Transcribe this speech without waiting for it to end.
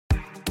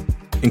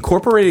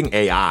Incorporating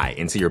AI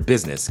into your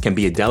business can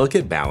be a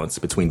delicate balance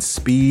between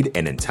speed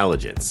and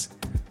intelligence.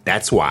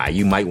 That's why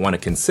you might want to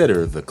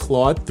consider the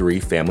Claude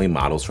 3 family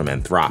models from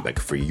Anthropic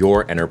for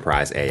your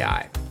enterprise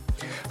AI.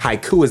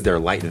 Haiku is their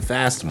light and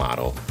fast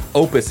model,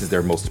 Opus is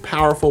their most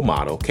powerful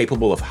model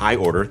capable of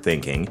high-order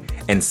thinking,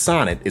 and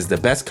Sonnet is the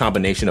best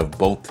combination of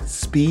both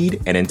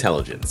speed and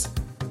intelligence.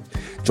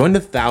 Join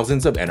the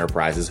thousands of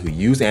enterprises who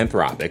use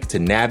Anthropic to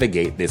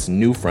navigate this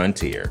new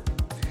frontier.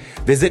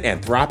 Visit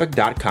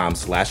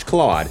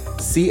anthropic.com/Claude,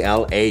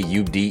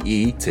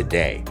 CLAUDE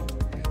today.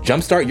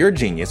 Jumpstart your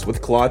genius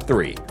with Claude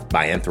 3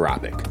 by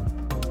Anthropic.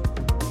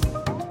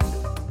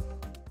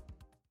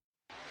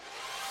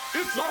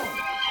 It's on.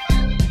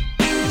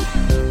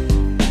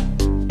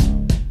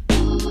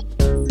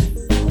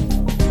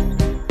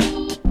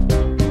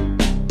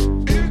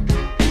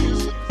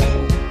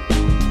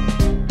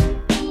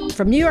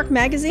 From New York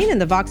Magazine and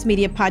the Vox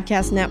Media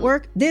Podcast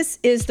Network, this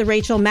is The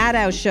Rachel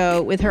Maddow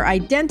Show with her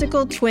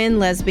identical twin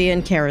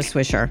lesbian, Kara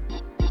Swisher.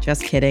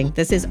 Just kidding.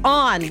 This is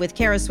On with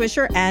Kara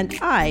Swisher, and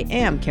I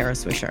am Kara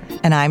Swisher.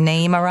 And I'm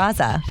Naeema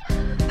Raza.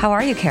 How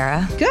are you,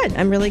 Kara? Good.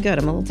 I'm really good.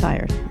 I'm a little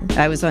tired.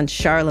 I was on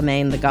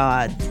Charlemagne the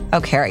God. Oh,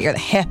 Kara, you're the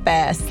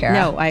hippest, Kara.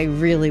 No, I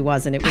really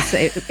wasn't.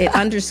 It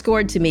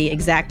underscored to me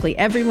exactly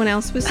everyone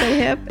else was so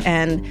hip,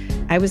 and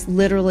I was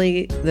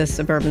literally the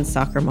suburban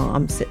soccer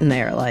mom sitting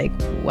there like,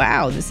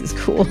 wow, this is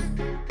cool.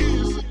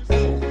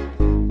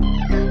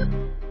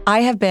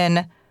 I have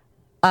been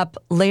up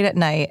late at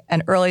night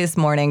and early this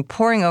morning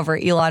poring over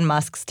Elon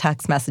Musk's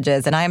text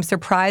messages, and I am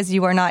surprised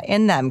you are not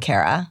in them,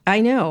 Kara. I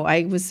know.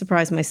 I was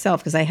surprised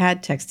myself because I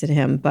had texted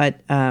him, but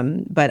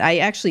I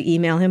actually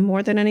email him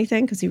more than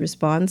anything because he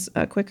responds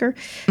quicker.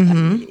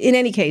 Mm-hmm. In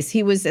any case,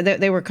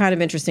 they were kind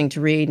of interesting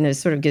to read, and it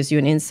sort of gives you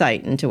an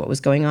insight into what was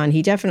going on.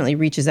 He definitely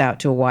reaches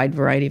out to a wide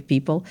variety of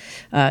people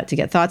to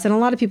get thoughts, and a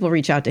lot of people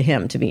reach out to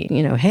him to be,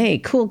 hey,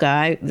 cool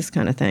guy, this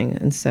kind of thing.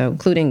 And so,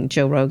 including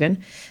Joe Rogan.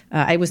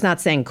 I was not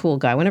saying cool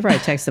guy. Whenever I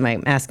text him, I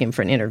ask him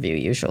for an interview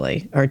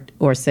usually,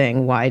 or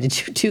saying, why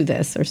did you do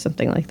this, or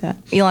something like that.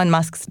 Elon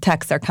Musk's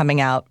texts are coming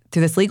out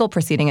through this legal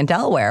proceeding in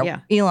Delaware. Yeah.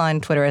 Elon,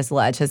 Twitter has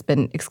alleged, has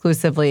been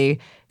exclusively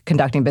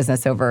conducting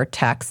business over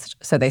text,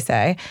 so they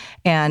say.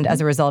 And as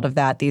a result of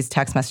that, these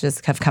text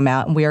messages have come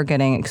out, and we are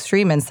getting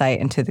extreme insight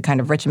into the kind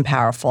of rich and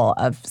powerful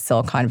of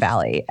Silicon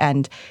Valley.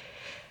 And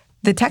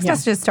the text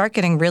messages start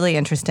getting really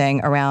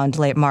interesting around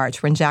late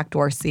March when Jack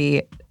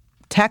Dorsey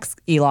texts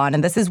Elon,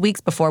 and this is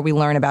weeks before we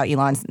learn about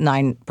Elon's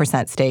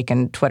 9% stake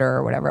in Twitter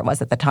or whatever it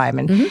was at the time.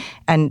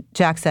 And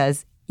Jack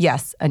says,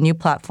 yes, a new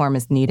platform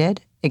is needed.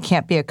 It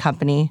can't be a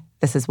company.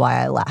 This is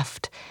why I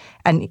left.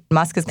 And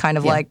Musk is kind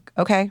of like,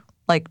 okay,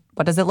 like,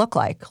 what does it look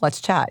like? Let's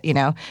chat,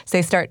 So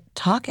they start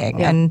talking.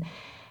 Yeah. And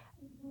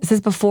this is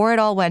before it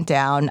all went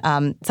down.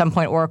 At some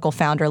point, Oracle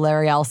founder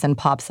Larry Ellison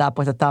pops up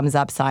with a thumbs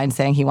up sign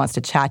saying he wants to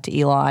chat to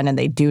Elon, and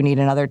they do need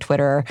another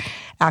Twitter.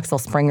 Axel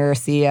Springer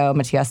CEO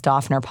Matthias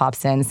Döpfner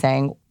pops in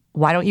saying,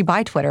 why don't you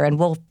buy Twitter and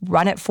we'll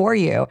run it for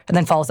you? And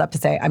then follows up to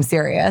say, I'm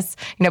serious.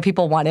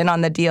 People want in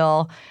on the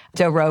deal.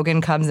 Joe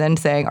Rogan comes in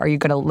saying, are you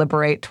going to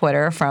liberate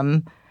Twitter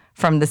from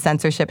the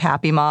censorship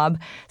happy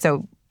mob?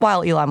 So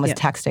while Elon was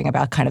texting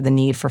about kind of the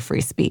need for free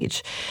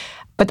speech.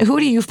 But who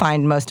do you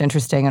find most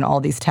interesting in all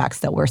these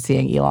texts that we're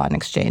seeing Elon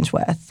exchange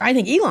with? I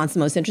think Elon's the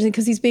most interesting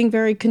because he's being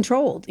very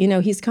controlled.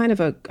 He's kind of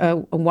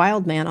a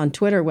wild man on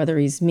Twitter, whether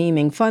he's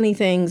memeing funny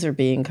things or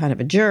being kind of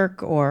a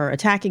jerk or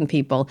attacking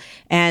people.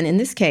 And in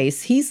this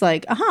case, he's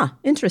like,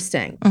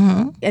 interesting.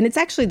 Mm-hmm. And it's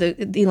actually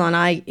the Elon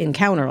I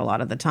encounter a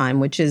lot of the time,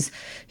 which is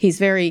he's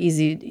very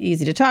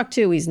easy to talk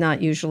to. He's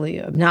not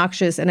usually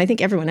obnoxious. And I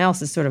think everyone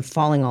else is sort of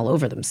falling all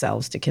over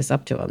themselves to kiss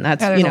up to him.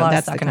 That's, there's a lot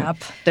of sucking up.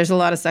 There's a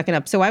lot of sucking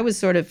up. So I was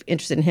sort of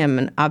interested in him,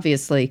 and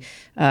obviously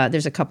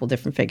there's a couple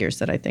different figures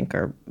that I think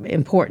are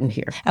important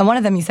here. And one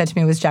of them you said to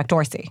me was Jack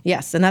Dorsey.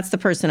 Yes, and that's the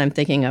person I'm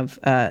thinking of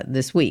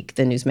this week,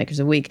 the Newsmakers of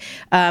the Week.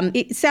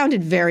 It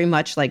sounded very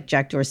much like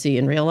Jack Dorsey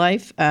in real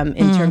life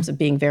in terms of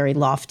being very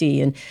lofty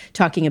and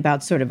talking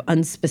about sort of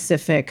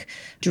unspecific,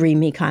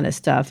 dreamy kind of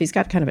stuff. He's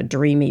got kind of a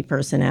dreamy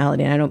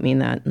personality, and I don't mean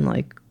that in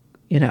like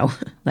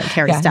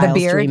Harry Styles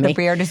dreamy. The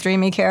beard is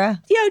dreamy,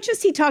 Kara?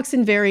 Just he talks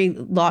in very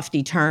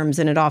lofty terms,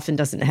 and it often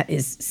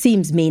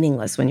seems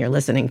meaningless when you're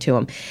listening to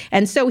him.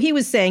 And so he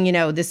was saying,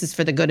 this is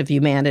for the good of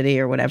humanity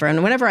or whatever.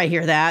 And whenever I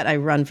hear that, I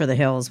run for the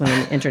hills when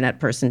an internet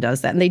person does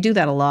that. And they do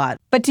that a lot.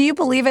 But do you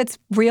believe it's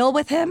real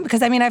with him?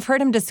 Because, I've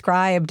heard him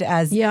described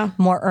as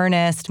more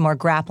earnest, more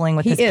grappling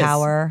with his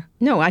power.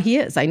 No, he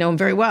is. I know him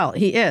very well.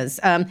 He is.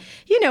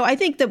 I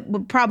think the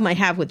problem I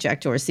have with Jack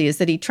Dorsey is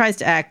that he tries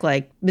to act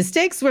like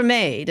mistakes were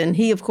made, and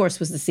he, of course,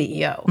 was the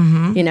CEO.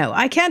 Mm-hmm.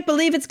 I can't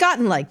believe it's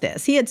gotten like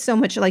this. He had so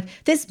much like,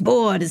 this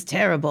board is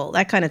terrible,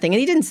 that kind of thing. And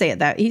he didn't say it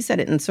that. He said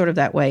it in sort of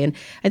that way. And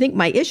I think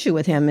my issue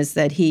with him is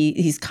that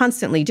he's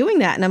constantly doing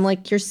that. And I'm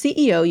like, you're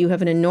CEO. You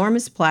have an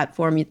enormous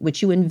platform,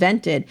 which you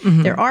invented.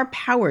 Mm-hmm. There are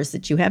powers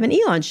that you have. And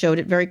Elon showed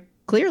it very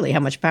clearly how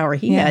much power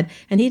he had,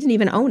 and he didn't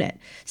even own it.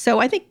 So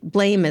I think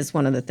blame is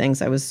one of the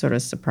things I was sort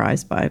of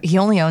surprised by. He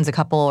only owns a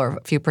couple or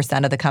a few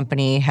percent of the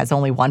company, has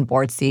only one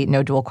board seat,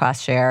 no dual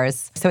class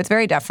shares. So it's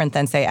very different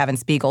than, say, Evan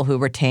Spiegel, who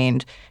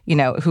retained,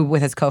 who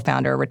with his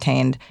co-founder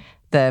retained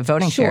the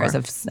voting shares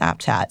of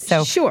Snapchat.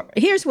 So sure.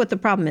 Here's what the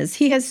problem is.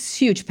 He has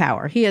huge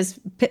power. He has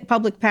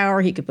public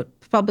power. He could put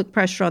public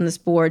pressure on this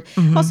board.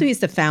 Also, he's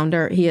the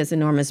founder. He has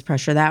enormous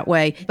pressure that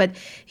way. But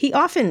he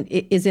often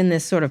is in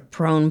this sort of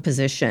prone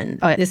position.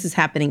 This is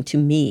happening to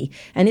me.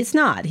 And it's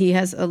not. He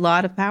has a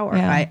lot of power.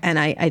 Yeah.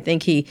 I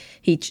think he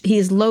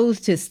is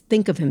loath to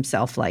think of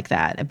himself like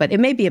that. But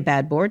it may be a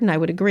bad board, and I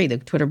would agree. The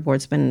Twitter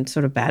board's been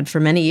sort of bad for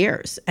many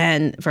years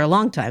and for a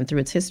long time through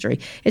its history.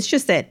 It's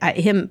just that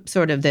him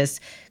sort of this,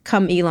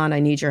 come Elon,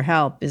 I need your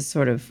help, is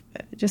sort of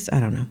just,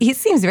 I don't know. He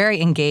seems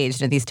very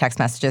engaged in these text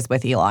messages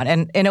with Elon.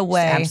 And in a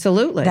way,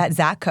 absolutely, that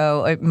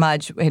Zatko,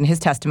 Mudge, in his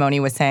testimony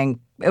was saying,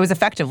 it was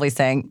effectively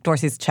saying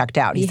Dorsey's checked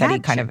out. He said he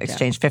kind of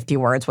exchanged 50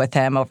 words with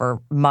him over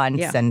months.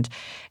 Yeah. And,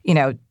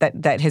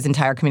 that his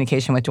entire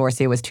communication with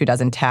Dorsey was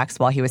 24 texts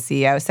while he was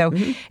CEO. So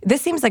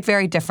this seems like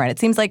very different. It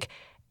seems like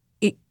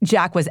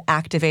Jack was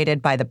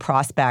activated by the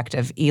prospect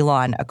of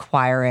Elon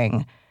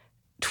acquiring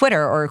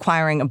Twitter, or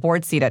acquiring a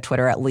board seat at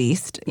Twitter at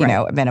least,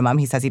 at minimum.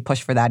 He says he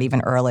pushed for that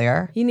even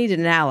earlier. He needed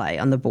an ally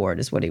on the board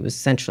is what he was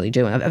essentially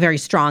doing, a very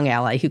strong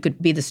ally who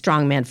could be the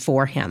strong man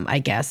for him, I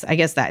guess. I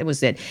guess that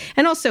was it.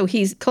 And also,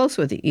 he's close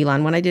with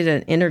Elon. When I did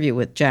an interview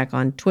with Jack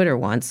on Twitter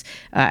once,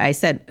 I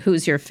said,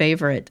 who's your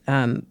favorite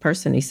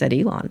person? He said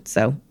Elon.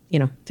 So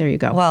there you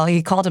go. Well,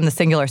 he called him the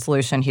singular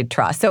solution he'd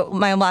trust. So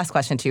my last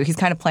question to you, he's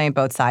kind of playing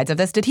both sides of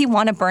this. Did he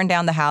want to burn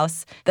down the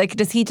house? Like,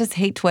 does he just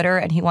hate Twitter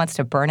and he wants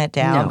to burn it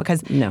down?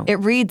 Because it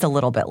reads a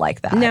little bit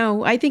like that.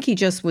 No, I think he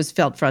just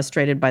felt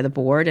frustrated by the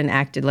board and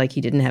acted like he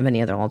didn't have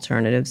any other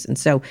alternatives. And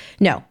so,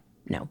 no.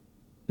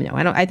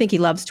 I think he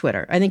loves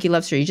Twitter. I think he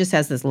loves Twitter. He just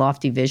has this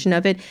lofty vision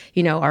of it.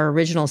 Our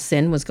original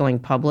sin was going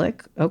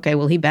public. Okay,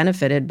 well, he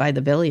benefited by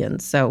the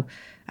billions. So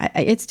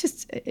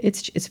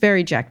it's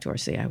very Jack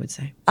Dorsey, I would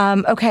say.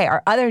 Okay,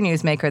 our other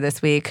newsmaker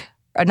this week,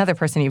 another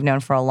person you've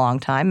known for a long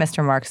time,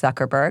 Mr. Mark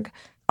Zuckerberg.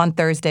 On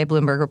Thursday,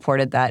 Bloomberg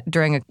reported that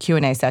during a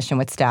Q&A session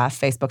with staff,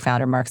 Facebook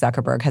founder Mark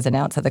Zuckerberg has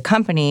announced that the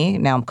company,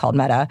 now called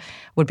Meta,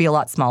 would be a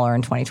lot smaller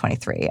in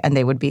 2023, and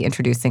they would be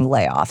introducing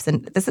layoffs.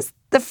 And this is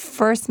the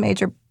first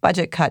major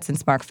budget cut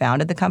since Mark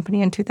founded the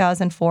company in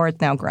 2004.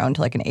 It's now grown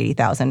to like an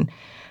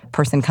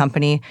 80,000-person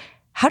company.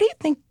 How do you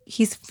think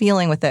he's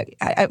feeling with it?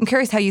 I'm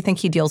curious how you think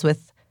he deals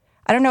with,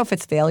 I don't know if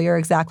it's failure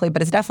exactly,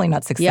 but it's definitely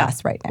not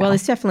success right now. Well,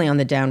 it's definitely on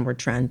the downward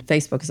trend.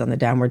 Facebook is on the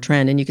downward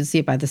trend, and you can see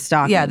it by the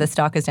stock. Yeah, the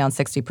stock is down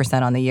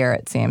 60% on the year,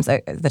 it seems,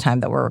 at the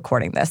time that we're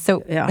recording this.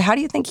 So how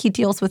do you think he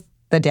deals with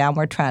the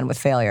downward trend, with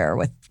failure,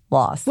 with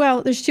loss?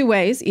 Well, there's two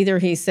ways. Either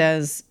he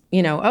says,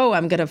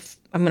 I'm going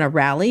to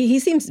rally. He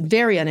seems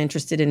very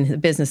uninterested in the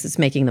business that's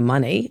making the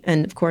money,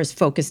 and of course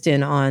focused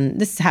in on,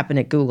 this happened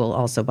at Google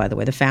also, by the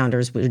way. The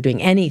founders were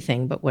doing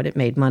anything but what it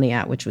made money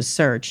at, which was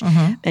search.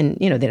 And,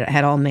 they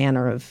had all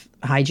manner of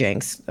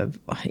hijinks, of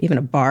even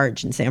a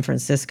barge in San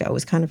Francisco. It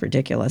was kind of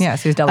ridiculous. Yeah,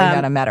 so he's doubling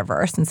down on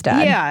metaverse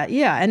instead.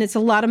 Yeah, and it's a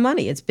lot of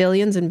money. It's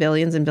billions and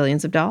billions and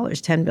billions of dollars,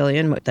 $10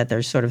 billion that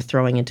they're sort of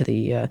throwing into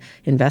the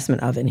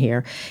investment oven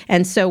here.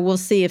 And so we'll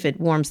see if it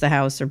warms the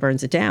house or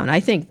burns it down.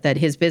 I think that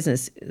his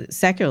business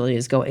secularly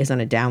is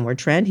on a downward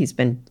trend. He's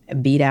been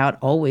beat out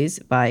always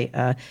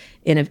by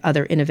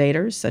other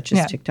innovators such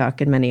as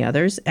TikTok and many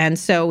others. And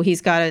so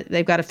they've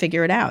got to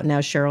figure it out. Now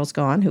Cheryl's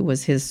gone, who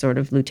was his sort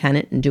of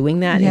lieutenant in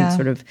doing that and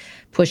sort of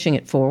pushing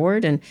it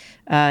forward. And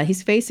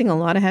he's facing a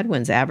lot of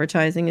headwinds.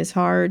 Advertising is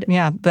hard.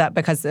 Yeah, but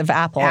because of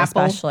Apple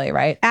especially,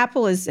 right?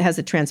 Apple has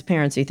a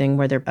transparency thing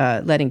where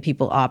they're letting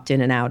people opt in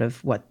and out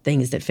of what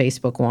things that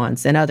Facebook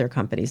wants, and other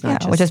companies,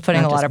 which is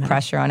putting a lot of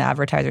pressure on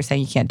advertisers,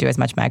 saying you can't do as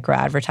much micro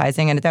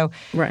advertising. And though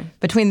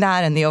between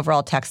that and the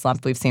overall tech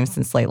slump we've seen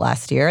since late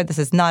last year, this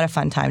is not a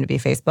fun time to be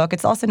Facebook.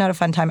 It's also not a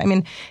fun time. I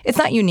mean, it's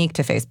not unique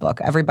to Facebook.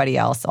 Everybody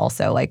else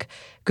also, like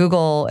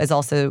Google has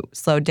also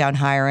slowed down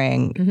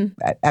hiring.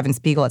 Evan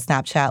Spiegel at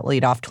Snapchat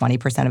laid off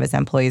 20% of his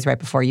employees right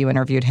before you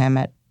interviewed him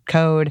at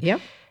Code. Yep.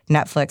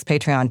 Netflix,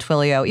 Patreon,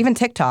 Twilio, even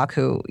TikTok,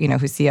 whose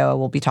CEO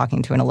we'll be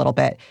talking to in a little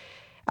bit,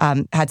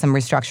 had some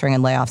restructuring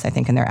and layoffs, I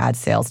think, in their ad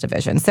sales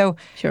division. So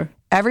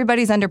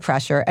everybody's under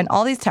pressure, and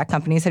all these tech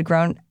companies had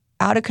grown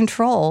out of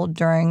control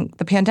during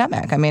the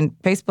pandemic. I mean,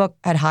 Facebook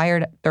had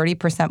hired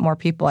 30% more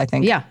people, I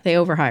think. Yeah, they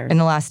overhired. In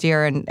the last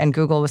year, and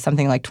Google was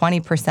something like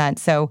 20%.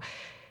 So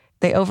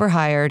they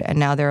overhired, and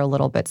now they're a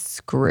little bit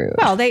screwed.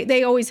 Well,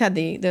 they always had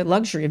the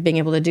luxury of being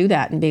able to do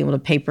that and being able to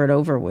paper it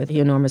over with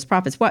enormous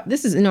profits.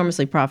 This is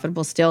enormously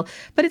profitable still,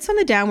 but it's on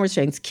the downward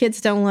trend. Kids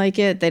don't like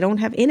it. They don't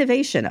have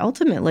innovation.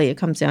 Ultimately, it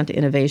comes down to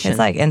innovation. It's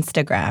like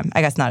Instagram.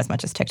 I guess not as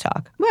much as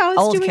TikTok. Well, it's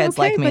old doing kids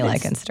okay, like me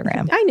like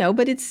Instagram. I know,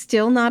 but it's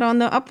still not on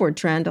the upward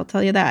trend. I'll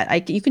tell you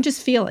that. You can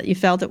just feel it. You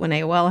felt it when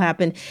AOL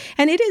happened,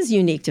 and it is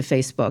unique to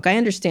Facebook. I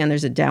understand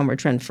there's a downward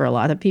trend for a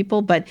lot of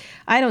people, but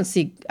I don't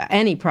see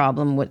any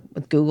problem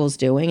with Google's Google's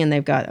doing, and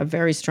they've got a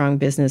very strong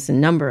business in a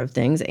number of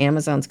things.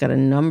 Amazon's got a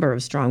number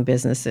of strong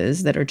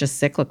businesses that are just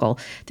cyclical.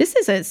 This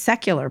is a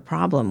secular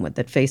problem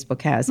that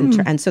Facebook has,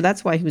 and so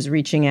that's why he was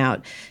reaching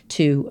out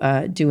to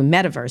do a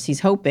metaverse. He's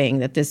hoping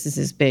that this is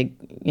his big,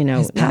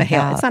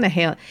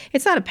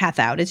 it's not a path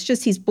out. It's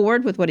just he's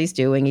bored with what he's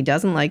doing. He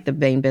doesn't like the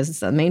main business.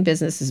 The main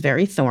business is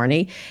very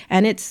thorny,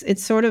 and it's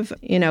sort of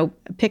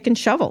pick and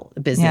shovel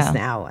business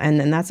now,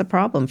 and that's a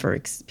problem for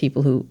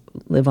people who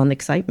live on the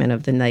excitement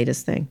of the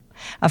latest thing.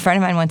 A friend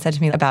of mine once said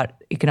to me about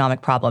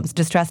economic problems,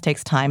 distress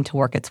takes time to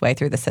work its way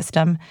through the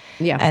system.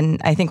 Yeah.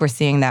 And I think we're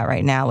seeing that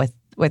right now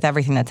with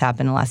everything that's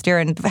happened in the last year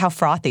and how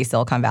frothy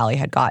Silicon Valley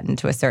had gotten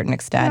to a certain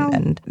extent,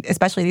 and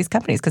especially these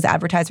companies, because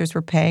advertisers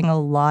were paying a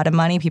lot of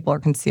money, people are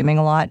consuming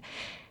a lot.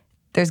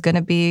 There's going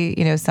to be,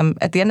 some,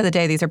 at the end of the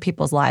day, these are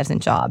people's lives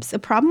and jobs. The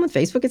problem with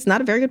Facebook, it's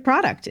not a very good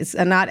product. It's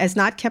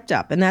not kept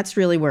up. And that's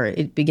really where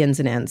it begins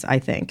and ends, I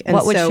think. And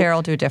what would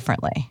Sheryl do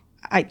differently?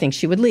 I think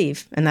she would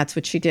leave. And that's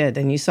what she did.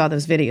 And you saw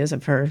those videos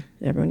of her,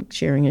 everyone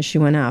cheering as she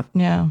went up.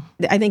 Yeah.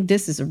 I think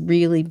this is a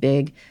really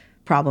big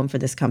problem for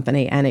this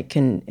company, and it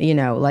can,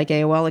 like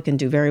AOL, it can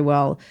do very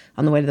well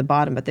on the way to the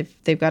bottom, but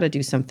they've got to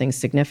do something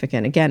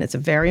significant. Again, it's a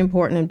very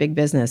important and big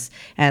business.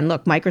 And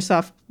look,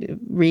 Microsoft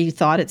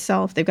rethought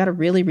itself. They've got to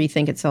really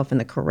rethink itself in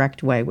the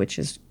correct way, which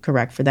is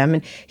correct for them.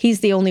 And he's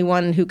the only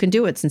one who can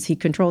do it since he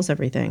controls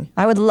everything.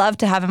 I would love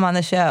to have him on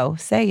the show.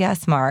 Say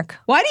yes, Mark.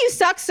 Why do you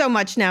suck so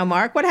much now,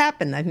 Mark? What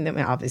happened? I mean,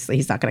 obviously,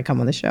 he's not going to come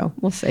on the show.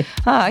 We'll see.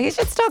 Oh, he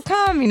should still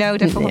come.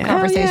 Difficult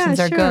conversations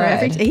are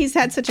good. He's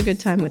had such a good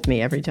time with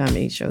me every time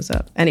he shows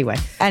up. Anyway,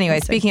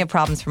 speaking of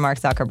problems for Mark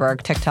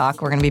Zuckerberg,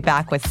 TikTok, we're going to be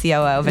back with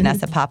COO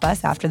Vanessa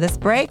Pappas after this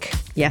break.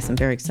 Yes, I'm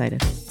very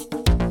excited.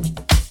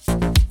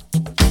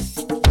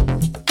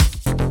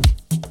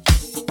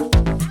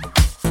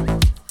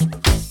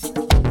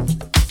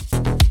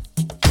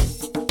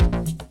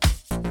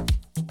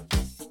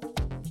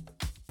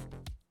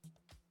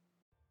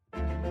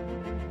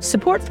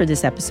 Support for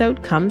this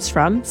episode comes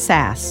from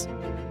SAS.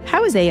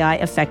 How is AI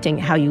affecting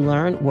how you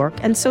learn, work,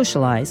 and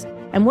socialize?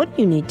 And what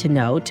do you need to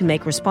know to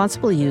make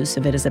responsible use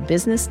of it as a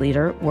business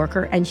leader,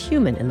 worker, and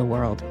human in the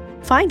world?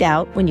 Find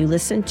out when you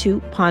listen to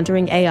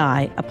Pondering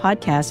AI, a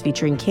podcast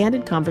featuring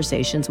candid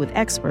conversations with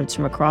experts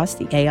from across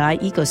the AI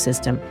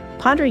ecosystem.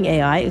 Pondering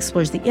AI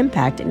explores the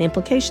impact and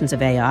implications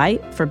of AI,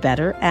 for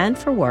better and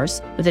for worse,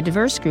 with a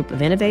diverse group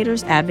of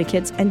innovators,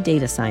 advocates, and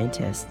data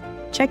scientists.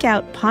 Check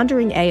out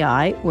Pondering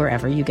AI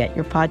wherever you get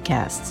your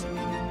podcasts.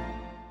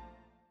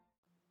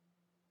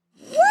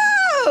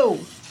 Whoa!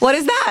 What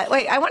is that?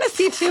 Wait, I want to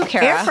see too,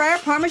 Kara. Air fryer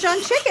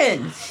Parmesan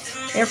chicken.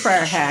 Air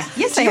fryer hack.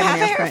 Yes, I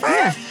have an air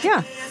fryer.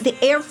 Yeah. The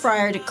air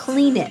fryer to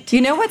clean it. You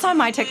know what's on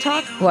my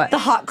TikTok? What? The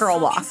hot girl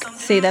walk.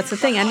 See, that's the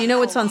thing. And you know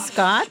what's on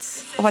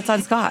Scott's? What's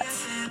on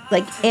Scott's?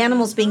 Like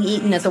animals being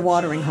eaten at the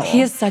watering hole. He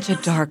is such a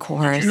dark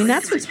horse. I mean,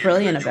 that's what's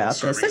brilliant about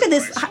this. Look at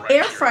this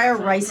air fryer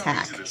rice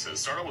hack.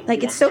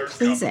 Like, it's so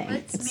pleasing.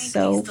 It's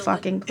so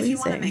fucking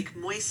pleasing.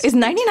 Is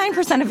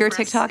 99% of your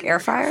TikTok air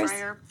fryers?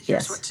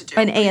 Yes.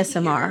 An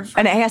ASMR.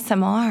 An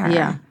ASMR.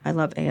 Yeah, I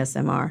love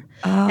ASMR.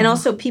 Oh. And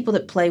also people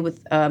that play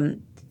with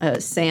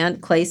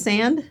clay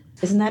sand.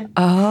 Isn't that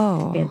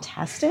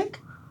fantastic?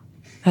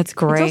 That's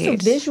great. It's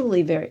also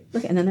visually very,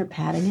 look, and then they're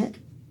patting it.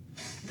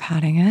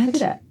 Patting it? Look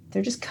at that.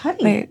 They're just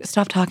cutting it. Wait,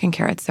 stop talking,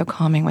 Kara. It's so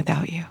calming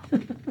without you.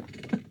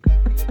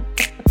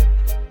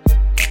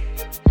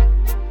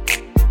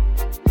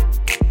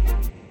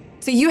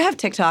 So you have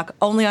TikTok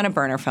only on a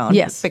burner phone.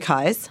 Yes.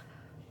 Because?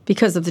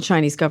 Because of the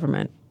Chinese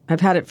government. I've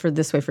had it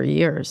this way for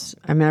years.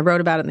 I mean, I wrote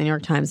about it in the New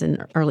York Times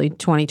in early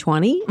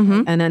 2020.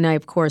 Mm-hmm. And then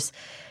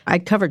I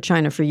covered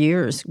China for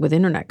years with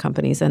internet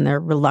companies and their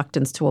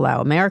reluctance to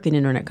allow American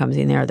internet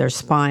companies in there. Their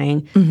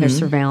spying, their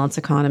surveillance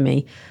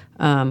economy.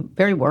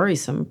 Very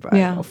worrisome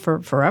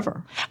for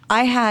forever.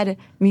 I had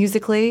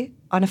Musical.ly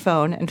on a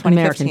phone in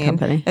 2015. American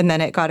company. And then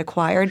it got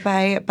acquired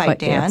by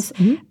ByteDance.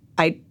 Mm-hmm.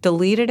 I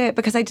deleted it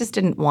because I just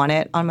didn't want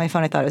it on my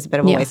phone. I thought it was a bit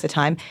of a waste of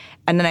time.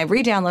 And then I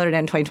re-downloaded it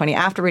in 2020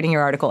 after reading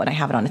your article, and I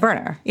have it on the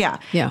burner. Yeah.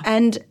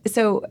 And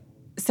so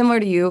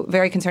similar to you,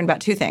 very concerned about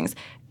two things.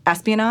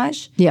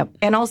 Espionage. Yep.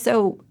 And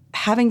also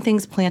having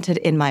things planted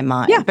in my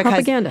mind. Yeah,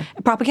 propaganda.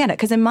 Propaganda.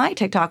 Because in my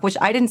TikTok, which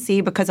I didn't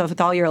see because of with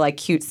all your like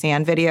cute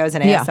sand videos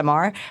and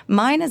ASMR,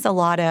 mine is a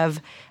lot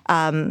of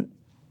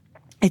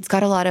it's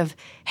got a lot of,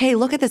 hey,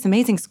 look at this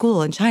amazing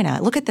school in China.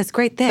 Look at this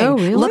great thing. Oh,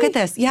 really? Look at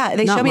this. Yeah,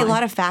 they show me a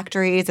lot of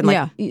factories.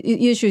 And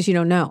issues you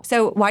don't know.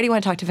 So why do you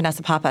want to talk to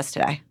Vanessa Pappas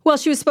today? Well,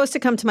 she was supposed to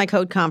come to my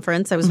Code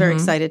conference. I was very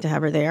excited to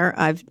have her there.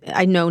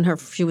 I'd known her.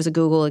 She was a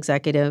Google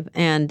executive.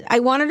 And I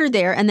wanted her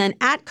there. And then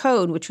at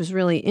Code, which was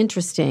really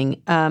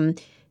interesting,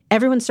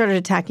 everyone started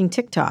attacking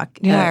TikTok.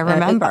 Yeah, I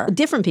remember.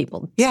 Different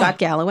people. Yeah. Scott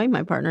Galloway,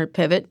 my partner at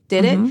Pivot,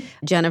 did it.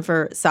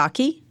 Jennifer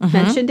Psaki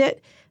mentioned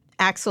it.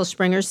 Axel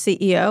Springer's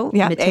CEO.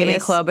 Yeah, Amy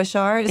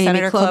Klobuchar.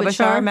 Senator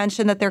Klobuchar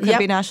mentioned that there could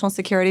be national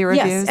security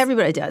reviews. Yes,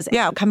 everybody does.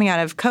 Yeah, coming out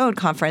of Code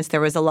Conference,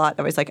 there was a lot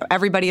that was like,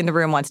 everybody in the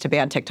room wants to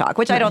ban TikTok,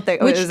 which I don't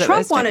think Which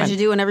Trump wanted to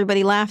do, and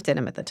everybody laughed at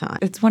him at the time.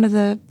 It's one of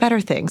the better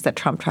things that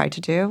Trump tried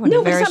to do.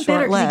 No, but it's not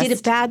better because he did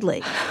it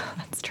badly.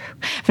 That's true.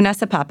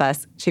 Vanessa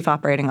Pappas, Chief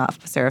Operating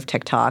Officer of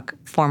TikTok,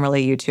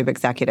 formerly YouTube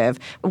executive.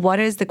 What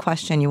is the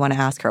question you want to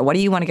ask her? What do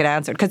you want to get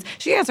answered? Because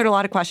she answered a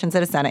lot of questions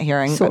at a Senate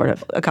hearing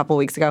a couple of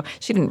weeks ago.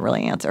 She didn't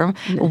really answer them.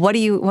 No. What are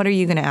you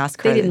going to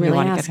ask her? They didn't really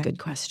ask good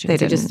questions.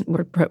 They just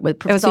were it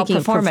was all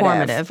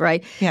performative,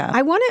 right? Yeah.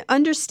 I want to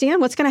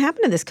understand what's going to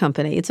happen to this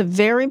company. It's a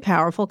very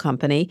powerful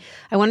company.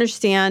 I want to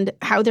understand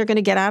how they're going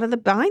to get out of the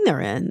bind they're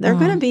in. They're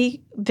going to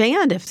be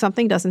banned if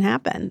something doesn't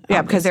happen.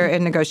 Yeah, because they're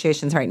in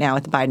negotiations right now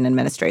with the Biden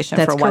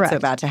administration for what's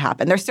about to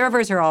happen. Their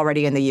servers are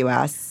already in the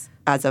U.S.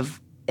 as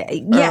of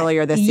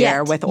earlier this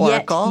year with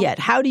Oracle.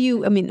 How do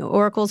you,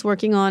 Oracle's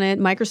working on it.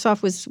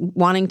 Microsoft was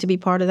wanting to be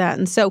part of that.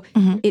 And so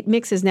it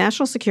mixes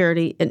national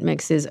security. It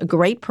mixes a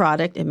great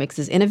product. It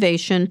mixes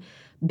innovation.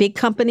 Big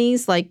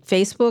companies like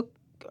Facebook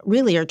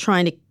really are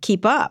trying to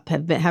keep up,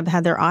 have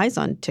had their eyes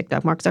on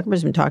TikTok. Mark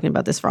Zuckerberg's been talking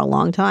about this for a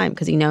long time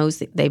because he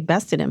knows they've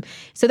bested him.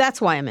 So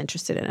that's why I'm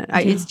interested in it.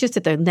 It's just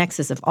at the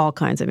nexus of all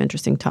kinds of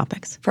interesting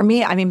topics. For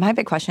me, my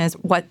big question is,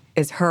 what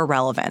is her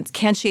relevance?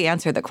 Can she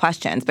answer the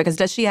questions? Because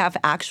does she have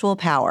actual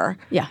power?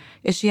 Yeah.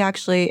 Is she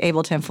actually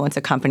able to influence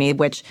a company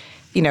which,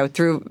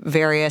 through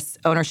various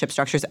ownership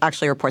structures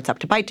actually reports up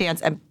to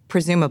ByteDance and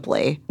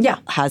presumably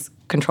has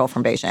control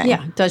from Beijing?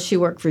 Yeah. Does she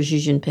work for Xi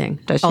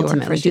Jinping? Does she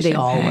ultimately work for Xi do they Jinping?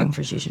 all work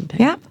for Xi Jinping?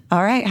 Yeah.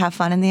 All right. Have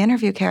fun in the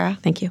interview, Kara.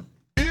 Thank you.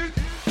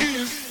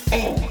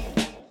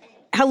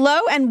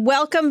 Hello and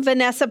welcome,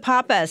 Vanessa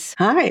Pappas.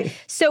 Hi.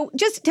 So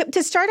just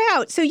to start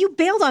out, so you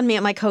bailed on me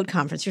at my Code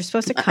Conference. You're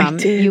supposed to come. I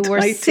did. You were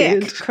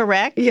sick,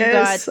 correct?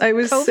 Yes, I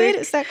was COVID, sick.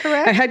 Is that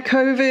correct? I had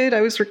COVID. I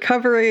was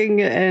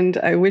recovering, and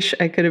I wish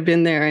I could have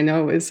been there. I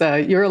know it was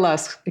your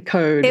last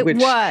Code,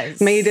 which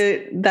made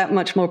it that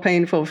much more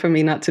painful for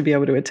me not to be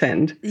able to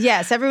attend.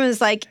 Yes,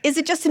 everyone's like, is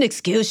it just an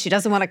excuse? She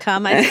doesn't want to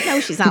come. I said, no,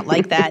 she's not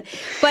like that.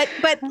 But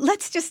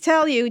let's just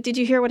tell you, did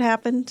you hear what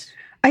happened?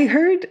 I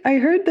heard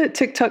that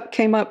TikTok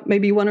came up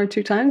maybe one or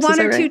two times. One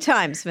or two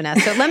times,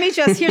 Vanessa. Let me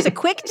here's a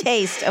quick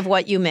taste of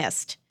what you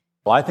missed.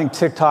 Well, I think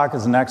TikTok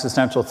is an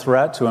existential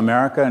threat to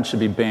America and should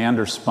be banned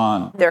or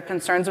spun. There are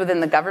concerns within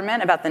the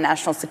government about the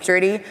national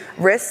security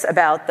risks,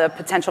 about the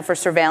potential for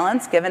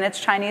surveillance, given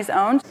it's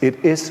Chinese-owned.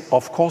 It is,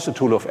 of course, a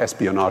tool of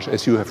espionage,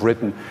 as you have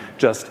written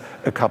just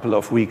a couple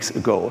of weeks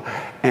ago.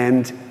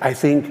 And I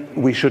think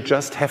we should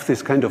just have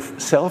this kind of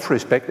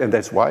self-respect, and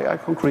that's why I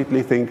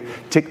concretely think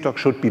TikTok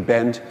should be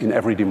banned in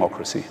every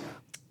democracy.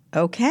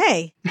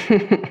 Okay.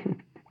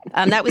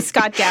 That was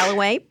Scott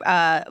Galloway,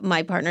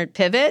 my partner at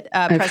Pivot,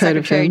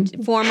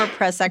 former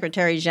press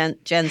secretary Jen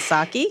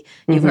Psaki.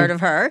 You've heard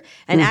of her.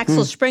 And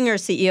Axel Springer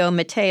CEO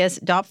Matthias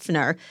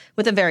Döpfner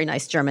with a very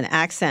nice German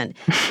accent.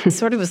 It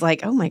sort of was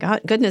like, oh my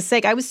God, goodness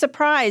sake. I was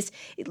surprised.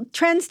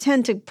 Trends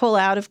tend to pull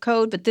out of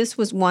Code, but this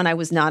was one I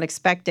was not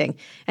expecting.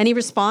 Any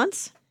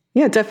response?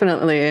 Yeah,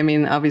 definitely.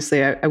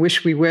 Obviously, I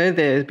wish we were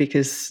there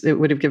because it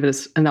would have given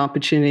us an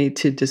opportunity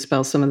to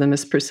dispel some of the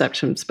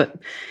misperceptions. But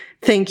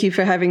thank you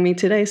for having me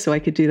today so I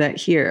could do that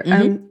here.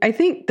 I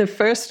think the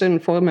first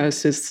and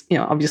foremost is,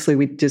 obviously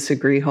we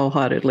disagree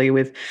wholeheartedly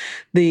with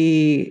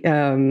the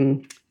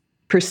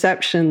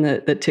perception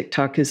that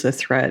TikTok is a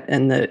threat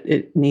and that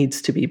it needs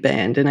to be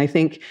banned. And I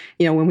think,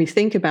 when we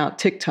think about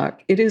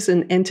TikTok, it is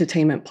an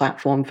entertainment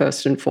platform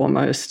first and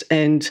foremost.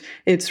 And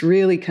it's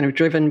really kind of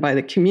driven by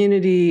the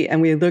community,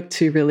 and we look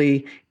to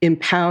really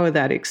empower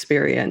that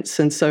experience.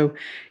 And so,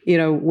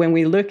 when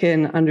we look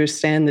and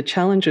understand the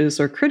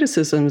challenges or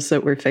criticisms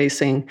that we're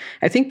facing,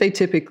 I think they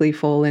typically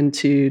fall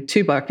into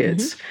two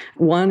buckets.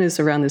 One is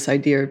around this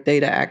idea of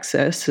data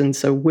access. And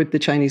so would the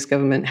Chinese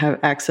government have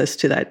access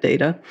to that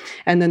data?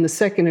 And then the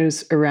second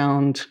is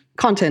around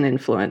content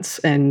influence.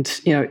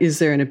 And, is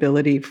there an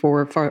ability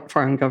for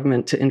foreign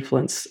government to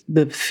influence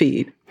the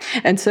feed?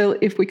 And so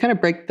if we kind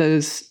of break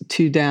those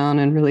two down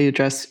and really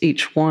address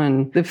each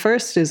one, the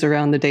first is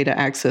around the data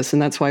access. And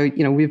that's why,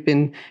 we've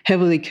been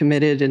heavily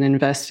committed in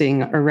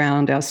investing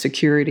around our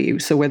security.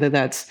 So whether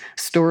that's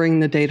storing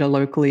the data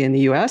locally in the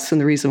US, and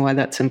the reason why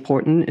that's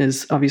important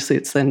is obviously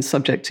it's then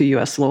subject to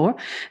US law.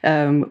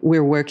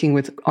 We're working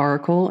with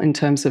Oracle in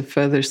terms of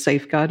further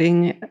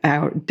safeguarding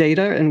our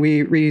data. And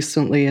we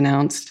recently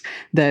announced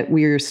that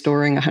we are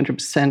storing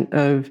 100%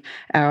 of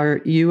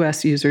our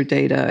US user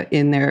data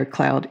in their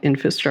cloud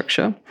infrastructure.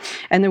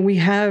 And then we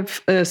have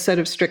a set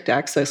of strict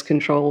access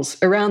controls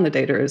around the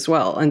data as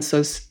well. And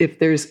so if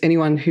there's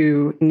anyone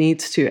who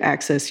needs to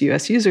access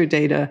US user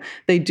data,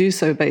 they do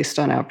so based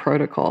on our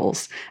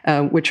protocols,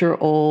 which are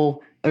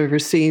all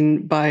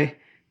overseen by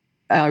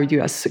our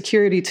U.S.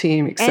 security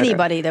team, et cetera.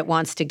 Anybody that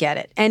wants to get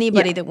it,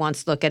 anybody that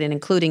wants to look at it,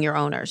 including your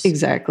owners.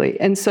 Exactly.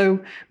 And so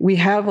we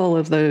have all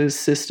of those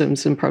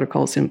systems and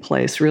protocols in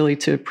place really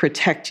to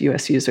protect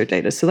U.S. user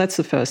data. So that's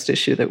the first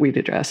issue that we'd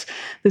address.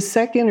 The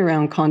second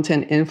around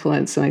content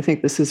influence, and I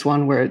think this is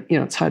one where,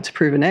 it's hard to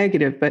prove a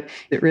negative, but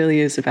it really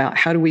is about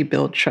how do we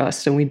build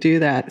trust? And we do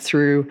that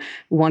through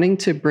wanting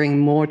to bring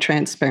more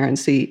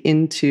transparency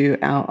into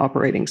our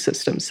operating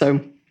system.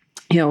 So,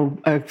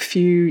 a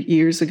few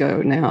years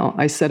ago now,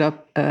 I set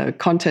up a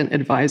Content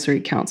Advisory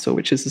Council,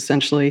 which is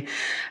essentially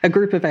a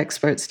group of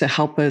experts to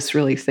help us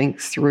really think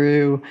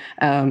through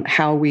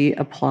how we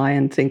apply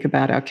and think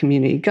about our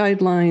community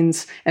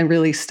guidelines and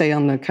really stay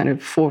on the kind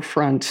of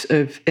forefront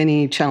of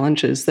any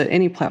challenges that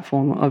any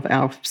platform of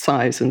our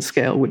size and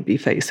scale would be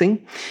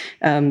facing.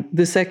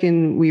 The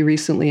second, we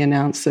recently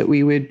announced that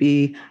we would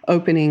be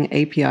opening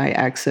API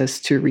access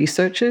to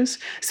researchers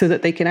so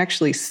that they can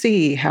actually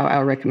see how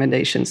our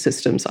recommendation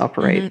systems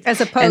operate. As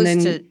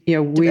opposed to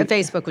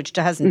Facebook, which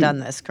hasn't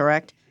done this,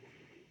 correct?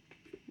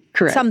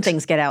 Correct. Some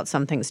things get out,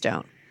 some things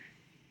don't.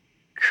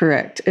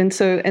 Correct. And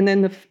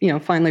then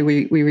finally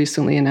we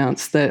recently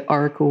announced that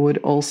Oracle would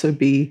also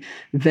be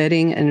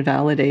vetting and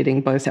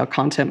validating both our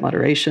content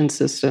moderation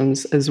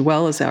systems as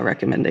well as our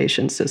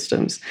recommendation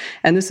systems.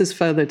 And this is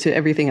further to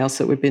everything else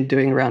that we've been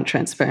doing around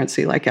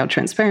transparency, like our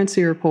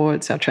transparency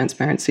reports, our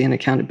transparency and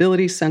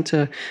accountability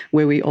center,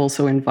 where we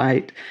also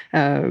invite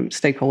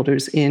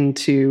stakeholders in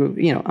to,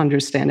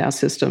 understand our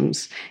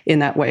systems in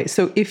that way.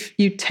 So if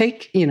you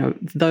take,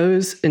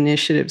 those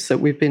initiatives that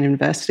we've been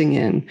investing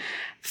in,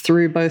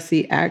 through both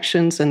the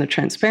actions and the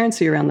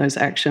transparency around those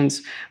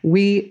actions,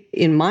 we,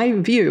 in my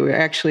view, are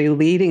actually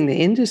leading the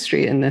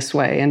industry in this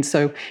way. And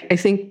so I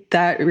think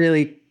that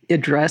really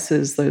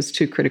addresses those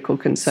two critical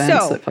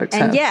concerns that folks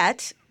have. And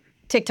yet,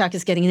 TikTok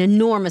is getting an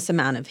enormous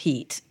amount of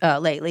heat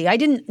lately. I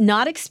did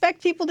not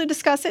expect people to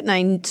discuss it, and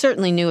I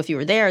certainly knew if you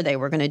were there, they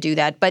were going to do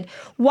that. But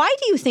why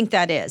do you think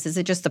that is? Is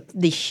it just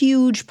the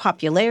huge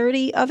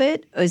popularity of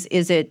it?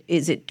 Is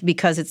it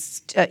because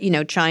it's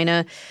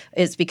China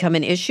has become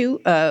an issue,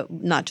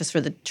 not just for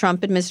the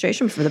Trump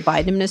administration, but for the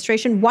Biden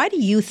administration? Why do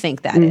you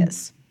think that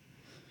is?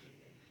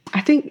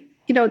 I think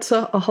it's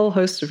a whole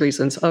host of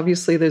reasons.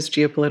 Obviously, there's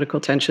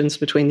geopolitical tensions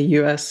between the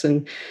U.S.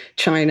 and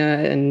China,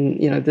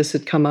 and this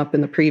had come up in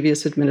the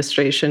previous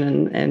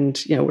administration,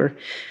 and we're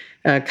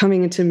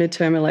coming into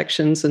midterm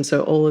elections, and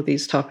so all of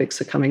these topics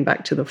are coming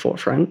back to the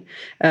forefront.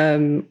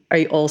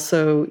 I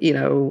also,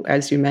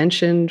 as you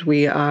mentioned,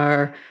 we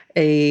are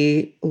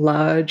a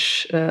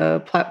large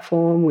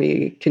platform.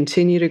 We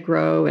continue to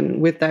grow, and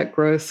with that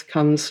growth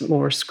comes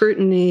more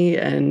scrutiny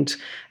and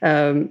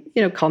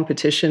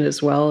competition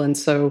as well. And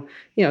so,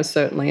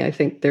 certainly, I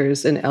think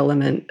there's an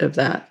element of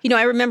that.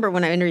 I remember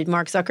when I interviewed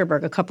Mark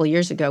Zuckerberg a couple of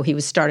years ago, he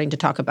was starting to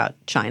talk about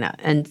China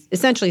and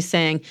essentially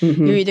saying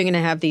you're either going to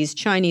have these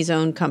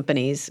Chinese-owned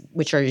companies,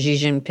 which are Xi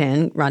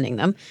Jinping running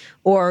them,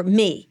 or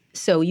me.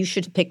 So you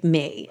should pick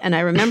me. And I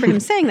remember him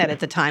saying that at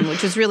the time,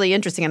 which was really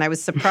interesting. And I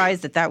was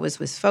surprised that was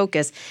his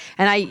focus.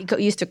 And I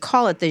used to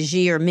call it the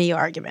Xi or me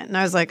argument. And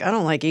I was like, I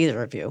don't like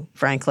either of you,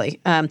 frankly.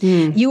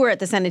 You were at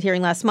the Senate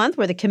hearing last month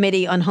where the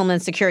Committee on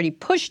Homeland Security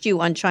pushed you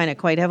on China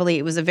quite heavily.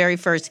 It was the very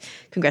first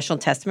congressional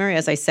testimony,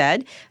 as I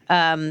said.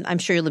 I'm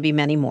sure there'll be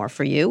many more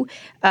for you.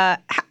 How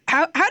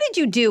did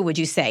you do, would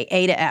you say,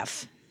 A to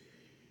F?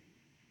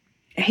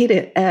 A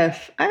to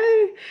F?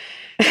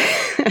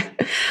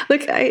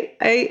 Look,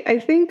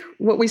 I think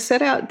what we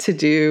set out to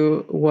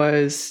do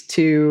was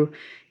to,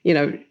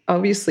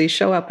 obviously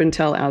show up and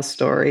tell our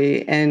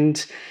story.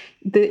 And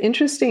the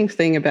interesting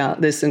thing about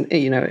this, and,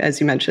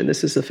 as you mentioned,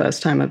 this is the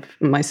first time of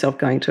myself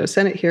going to a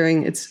Senate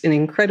hearing. It's an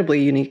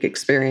incredibly unique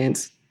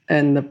experience.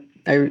 And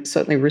I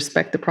certainly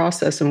respect the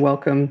process and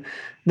welcome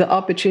the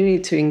opportunity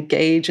to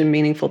engage in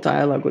meaningful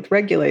dialogue with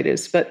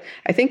regulators. But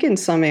I think in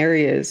some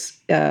areas,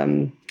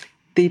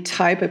 the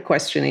type of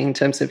questioning in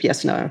terms of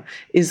yes, no,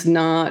 is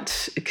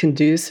not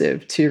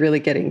conducive to really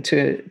getting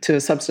to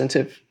a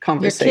substantive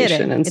conversation. You're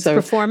kidding. And it's so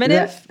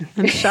performative?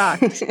 I'm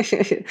shocked.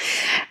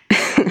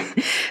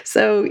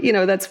 So,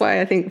 that's why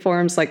I think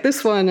forums like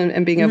this one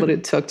and being able to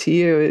talk to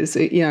you is,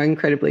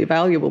 incredibly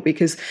valuable,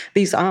 because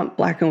these aren't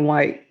black and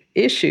white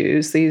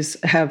issues. These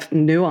have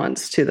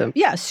nuance to them.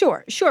 Yeah,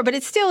 sure. But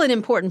it's still an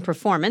important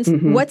performance.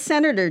 What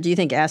senator do you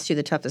think asked you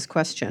the toughest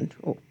question?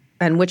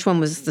 And which one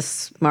was the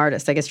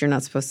smartest? I guess you're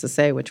not supposed to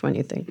say which one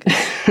you think.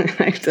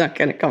 I'm not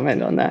going to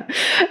comment on that.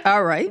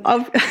 All right.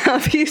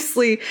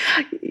 Obviously,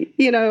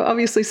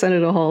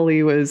 Senator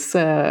Hawley was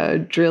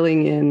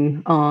drilling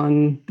in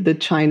on the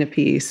China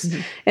piece.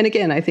 And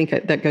again, I think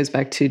that goes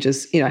back to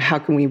just, how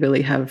can we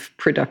really have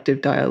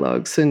productive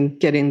dialogues and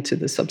get into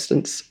the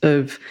substance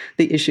of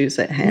the issues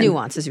at hand.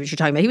 Nuances, what you're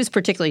talking about. He was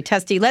particularly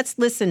testy. Let's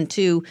listen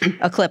to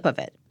a clip of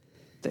it.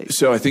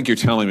 So I think you're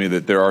telling me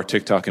that there are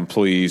TikTok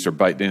employees or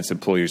ByteDance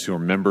employees who are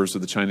members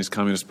of the Chinese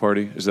Communist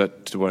Party? Is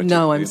that what I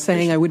No, I'm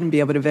saying I wouldn't be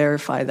able to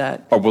verify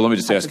that. Oh, well, let me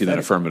just ask you that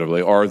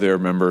affirmatively. Are there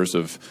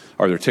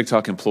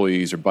TikTok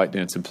employees or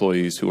ByteDance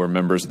employees who are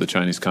members of the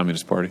Chinese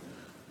Communist Party?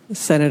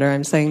 Senator.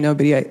 I'm saying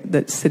nobody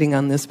that's sitting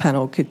on this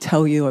panel could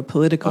tell you a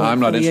political I'm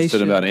not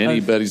interested about affiliation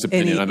anybody's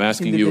opinion. I'm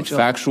asking you a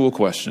factual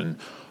question.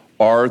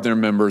 Are there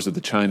members of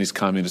the Chinese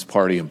Communist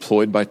Party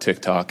employed by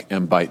TikTok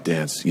and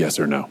ByteDance? Yes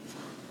or no?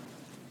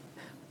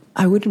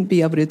 I wouldn't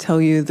be able to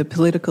tell you the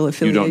political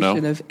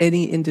affiliation of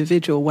any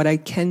individual. What I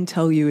can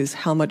tell you is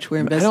how much we're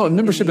investing. I know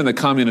membership in the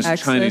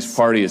Communist Chinese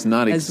Party is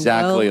not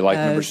exactly like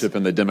as membership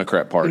in the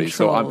Democrat Party.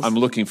 controls. So I'm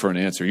looking for an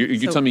answer.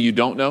 You tell me you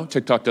don't know?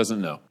 TikTok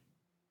doesn't know.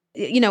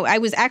 You know, I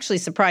was actually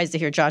surprised to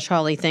hear Josh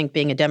Hawley think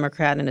being a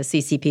Democrat and a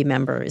CCP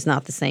member is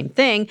not the same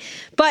thing.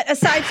 But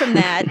aside from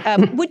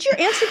that, would your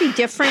answer be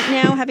different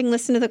now, having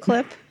listened to the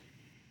clip?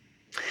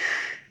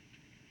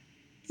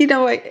 You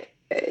know, I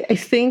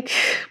think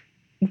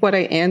what I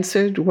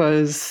answered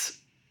was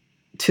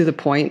to the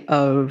point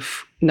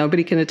of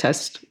nobody can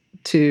attest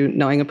to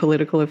knowing a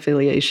political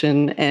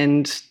affiliation,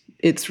 and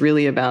it's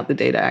really about the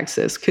data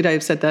access. Could I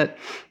have said that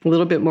a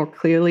little bit more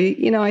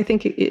clearly? You know, I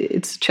think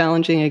it's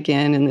challenging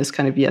again in this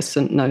kind of yes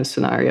and no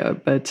scenario,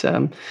 but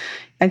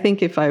I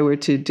think if I were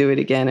to do it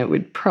again, it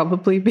would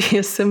probably be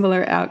a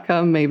similar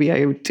outcome. Maybe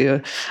I would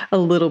do a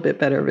little bit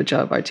better of a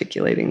job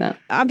articulating that.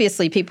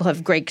 Obviously, people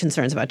have great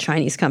concerns about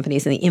Chinese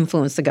companies and the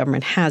influence the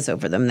government has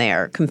over them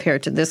there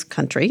compared to this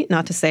country.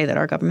 Not to say that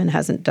our government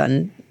hasn't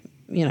done,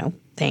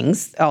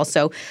 things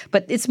also,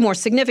 but it's more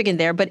significant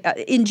there. But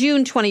in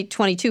June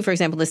 2022, for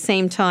example, the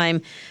same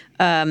time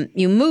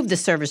you moved the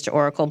service to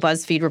Oracle,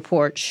 BuzzFeed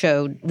report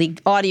showed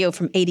leaked audio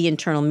from 80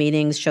 internal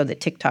meetings showed that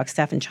TikTok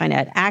staff in China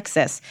had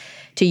access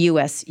to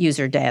U.S.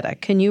 user data.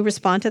 Can you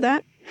respond to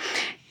that?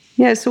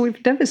 Yeah, so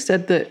we've never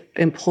said that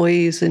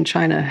employees in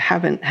China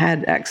haven't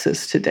had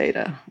access to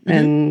data. Mm-hmm.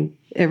 And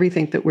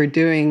everything that we're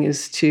doing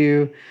is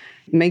to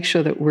make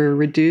sure that we're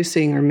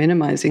reducing or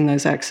minimizing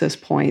those access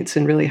points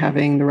and really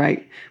having the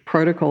right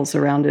protocols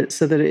around it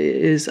so that it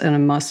is on a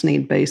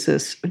must-need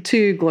basis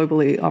to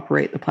globally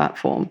operate the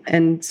platform.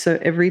 And so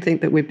everything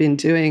that we've been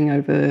doing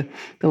over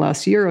the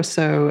last year or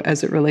so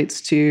as it relates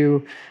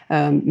to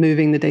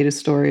moving the data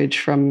storage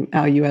from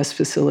our US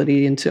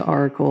facility into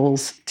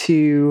Oracle's,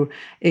 to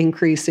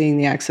increasing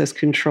the access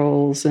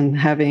controls and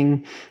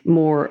having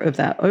more of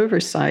that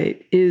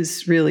oversight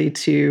is really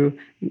to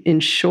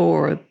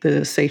ensure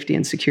the safety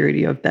and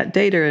security of that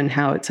data and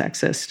how it's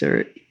accessed,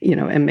 or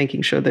and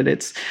making sure that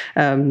it's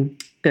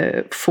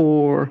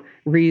for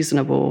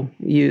reasonable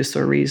use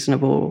or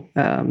reasonable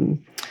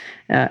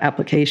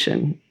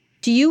application.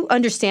 Do you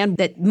understand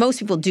that most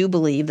people do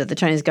believe that the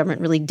Chinese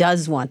government really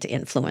does want to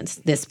influence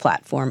this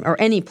platform or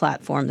any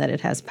platform that it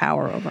has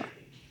power over?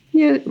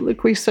 Yeah,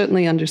 look, we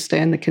certainly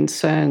understand the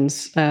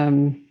concerns.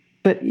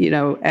 But,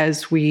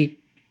 as we,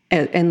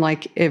 and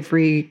like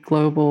every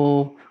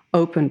global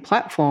open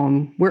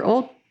platform, we're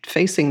all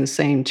facing the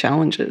same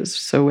challenges.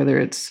 So whether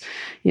it's,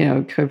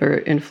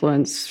 covert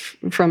influence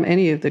from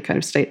any of the kind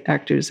of state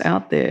actors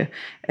out there,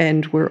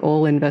 and we're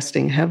all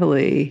investing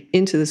heavily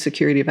into the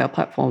security of our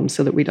platform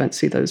so that we don't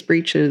see those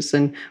breaches,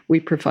 and we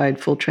provide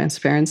full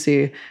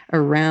transparency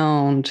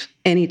around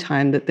any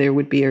time that there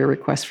would be a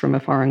request from a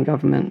foreign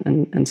government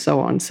and so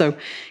on. So,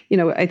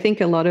 I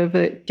think a lot of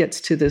it gets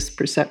to this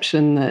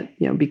perception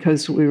that,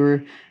 because we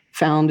were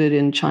founded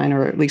in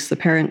China, or at least the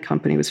parent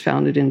company was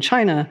founded in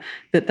China,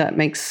 that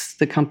makes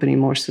the company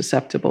more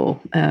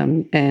susceptible.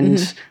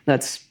 And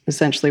that's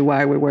essentially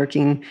why we're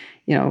working,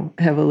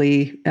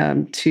 heavily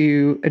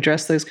to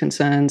address those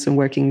concerns and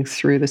working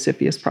through the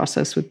CFIUS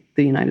process with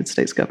the United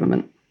States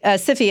government.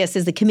 CFIUS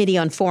is the Committee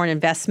on Foreign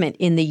Investment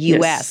in the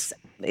U.S.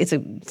 Yes.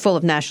 It's full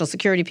of national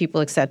security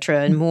people, et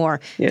cetera, and more,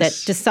 that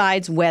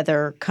decides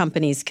whether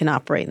companies can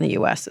operate in the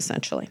U.S.,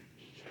 essentially.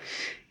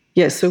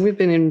 Yes, so we've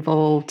been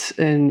involved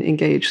and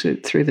engaged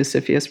through the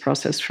CFIUS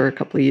process for a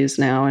couple of years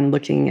now, and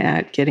looking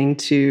at getting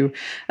to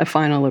a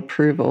final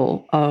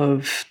approval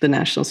of the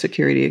National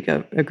Security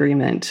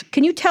Agreement.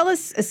 Can you tell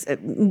us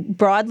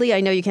broadly,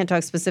 I know you can't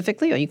talk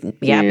specifically, or you can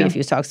be happy if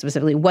you talk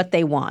specifically, what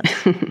they want?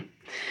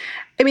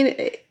 I mean,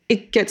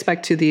 it gets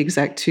back to the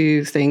exact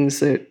two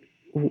things that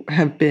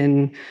have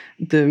been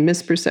the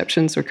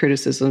misperceptions or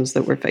criticisms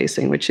that we're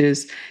facing, which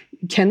is,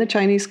 can the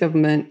Chinese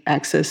government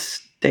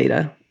access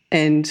data?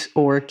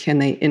 Or can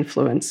they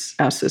influence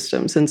our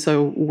systems? And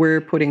so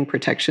we're putting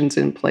protections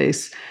in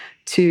place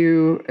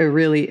to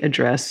really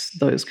address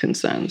those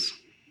concerns.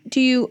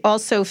 Do you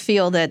also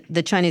feel that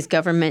the Chinese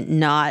government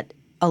not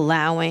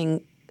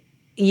allowing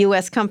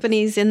U.S.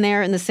 companies in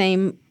there in the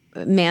same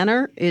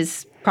manner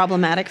is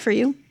problematic for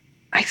you?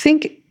 I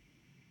think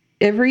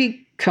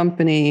every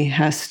company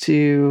has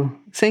to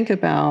think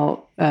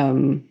about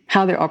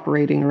how they're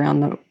operating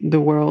around the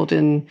world,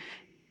 and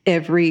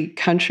every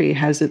country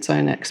has its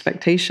own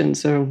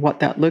expectations of what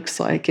that looks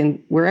like. And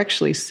we're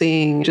actually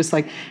seeing just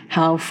like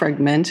how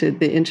fragmented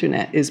the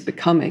internet is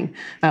becoming.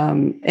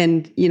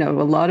 And, a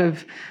lot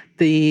of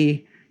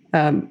the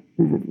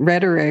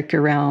rhetoric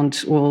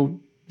around,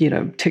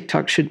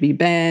 TikTok should be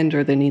banned,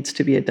 or there needs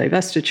to be a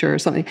divestiture or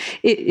something,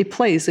 it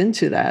plays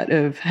into that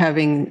of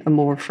having a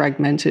more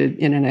fragmented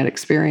internet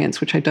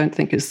experience, which I don't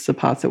think is the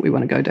path that we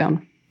want to go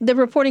down. The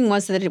reporting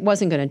was that it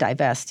wasn't going to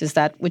divest. Is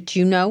that what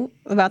you know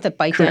about, that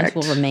ByteDance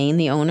will remain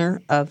the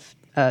owner of?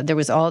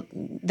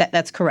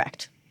 That's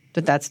correct.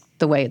 But that's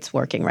the way it's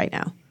working right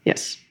now.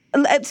 Yes.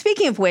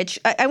 Speaking of which,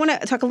 I want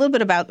to talk a little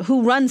bit about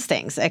who runs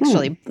things,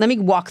 actually. Let me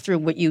walk through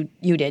what you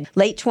did.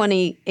 Late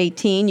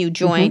 2018, you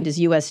joined as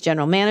U.S.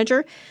 General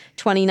Manager.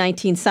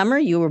 2019 summer,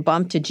 you were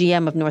bumped to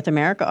GM of North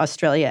America,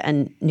 Australia,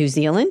 and New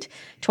Zealand.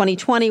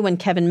 2020, when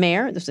Kevin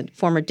Mayer, this is a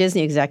former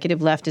Disney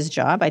executive, left his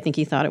job, I think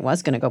he thought it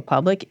was going to go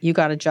public, you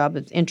got a job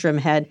as interim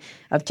head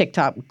of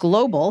TikTok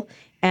Global.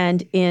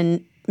 And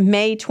in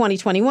May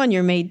 2021,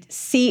 you're made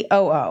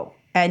COO.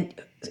 And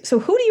so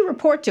who do you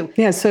report to?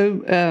 Yeah,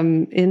 so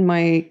in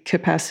my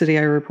capacity,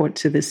 I report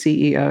to the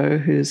CEO,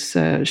 who's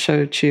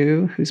Shou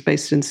Chew, who's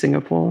based in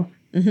Singapore.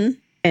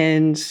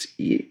 And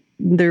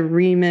the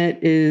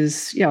remit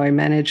is, I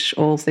manage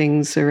all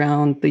things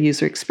around the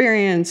user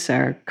experience,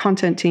 our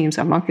content teams,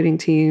 our marketing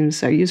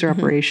teams, our user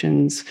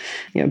operations,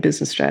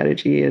 business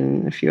strategy,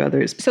 and a few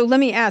others. So let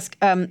me ask,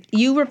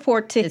 you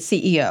report to the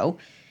CEO.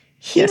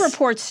 He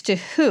reports to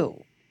who?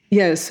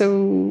 Yeah,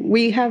 so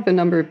we have a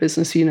number of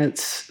business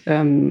units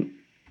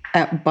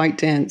at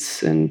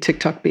ByteDance, and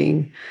TikTok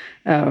being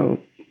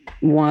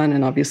one,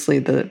 and obviously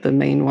the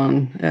main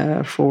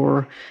one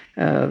for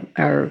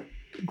our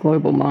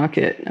global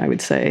market, I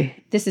would say.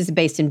 This is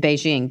based in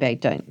Beijing,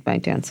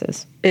 ByteDance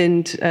is.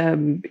 And,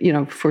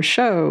 for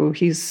Shou,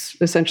 he's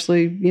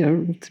essentially,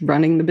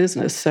 running the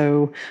business.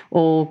 So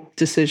all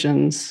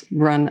decisions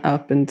run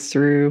up and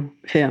through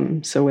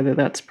him. So whether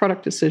that's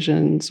product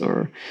decisions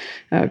or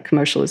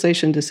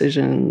commercialization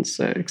decisions,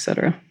 et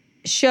cetera.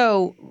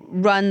 Shou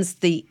runs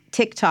the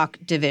TikTok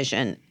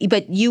division,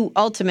 but you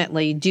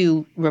ultimately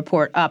do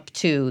report up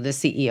to the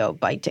CEO of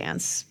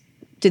ByteDance.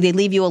 Do they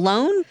leave you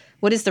alone?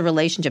 What is the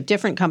relationship?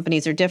 Different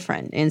companies are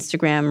different.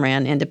 Instagram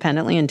ran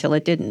independently until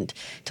it didn't,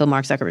 until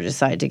Mark Zuckerberg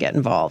decided to get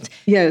involved.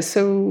 Yeah,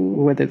 so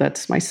whether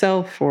that's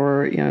myself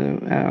or,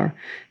 our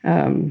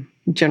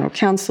general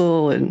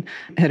counsel and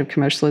head of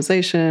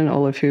commercialization,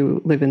 all of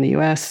who live in the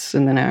US,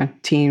 and then our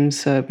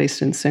teams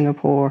based in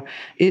Singapore,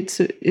 it's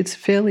a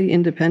fairly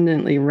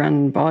independently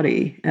run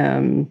body.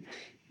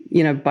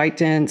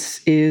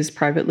 ByteDance is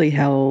privately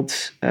held,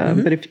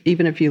 but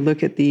even if you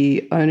look at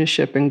the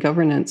ownership and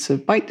governance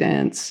of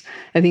ByteDance,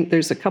 I think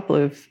there's a couple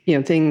of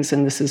things,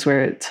 and this is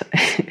where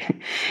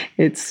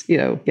it's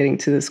getting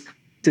to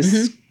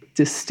this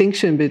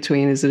distinction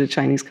between, is it a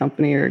Chinese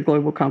company or a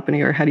global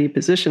company, or how do you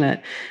position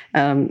it?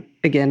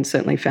 Again,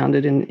 certainly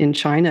founded in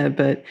China,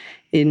 but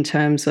in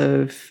terms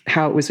of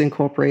how it was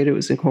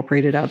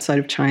incorporated outside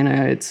of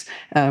China. It's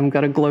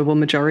got a global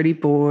majority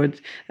board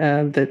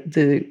that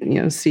the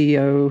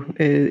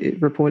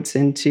CEO reports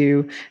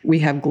into. We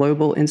have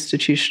global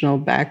institutional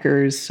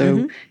backers,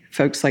 so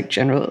folks like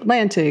General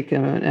Atlantic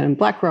and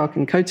BlackRock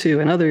and Coatue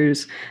and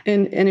others.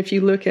 And if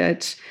you look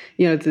at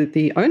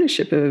the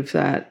ownership of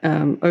that,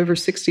 over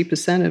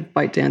 60% of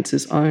ByteDance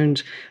is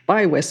owned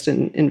by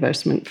Western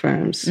investment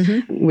firms,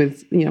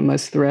 with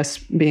most of the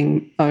rest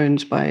being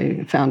owned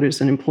by founders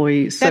and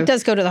employees. That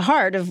does go to the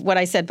heart of what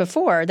I said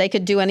before. They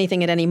could do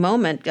anything at any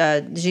moment.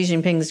 Xi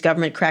Jinping's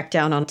government cracked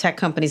down on tech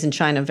companies in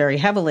China very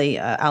heavily.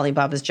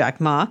 Alibaba's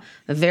Jack Ma,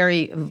 a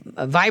very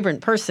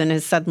vibrant person,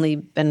 has suddenly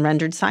been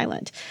rendered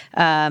silent.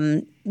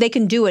 They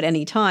can do it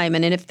any time.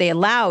 And if they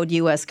allowed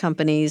U.S.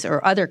 companies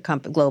or other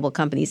global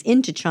companies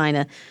into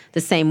China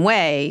the same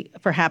way,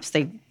 perhaps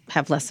they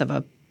have less of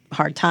a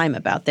hard time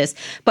about this.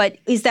 But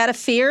is that a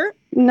fear?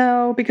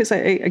 No, because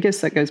I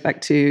guess that goes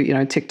back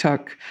to,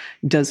 TikTok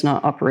does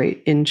not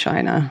operate in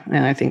China.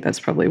 And I think that's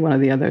probably one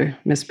of the other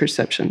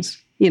misperceptions.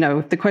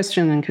 If the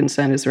question and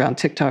concern is around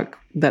TikTok,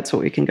 that's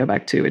what we can go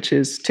back to, which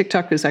is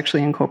TikTok is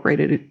actually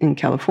incorporated in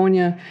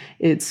California.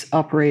 It's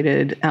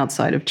operated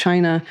outside of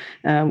China.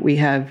 We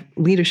have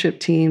leadership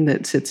team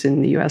that sits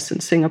in the US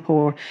and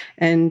Singapore.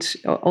 And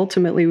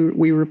ultimately,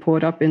 we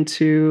report up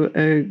into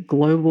a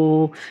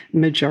global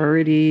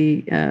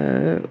majority,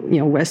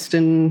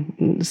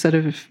 Western set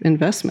of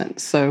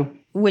investments. So,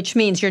 which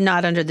means you're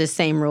not under the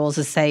same rules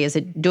as, say, is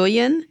it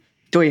Douyin?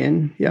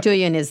 Douyin, yeah.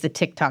 Douyin is the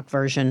TikTok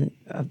version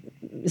of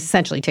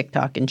essentially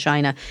TikTok in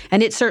China,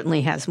 and it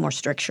certainly has more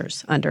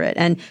strictures under it.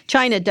 And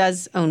China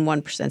does own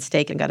 1%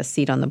 stake and got a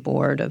seat on the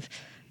board of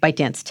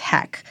ByteDance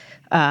Tech.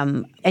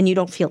 And you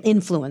don't feel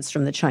influenced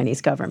from the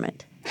Chinese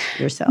government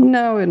yourself.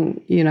 No,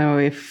 and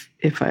if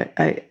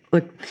I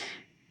look,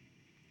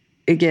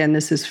 again,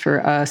 this is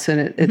for us,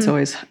 and it's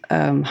always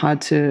hard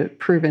to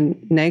prove a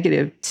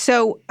negative.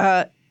 So,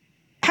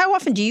 how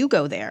often do you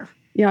go there?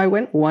 Yeah, I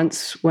went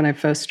once when I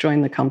first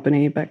joined the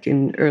company back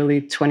in early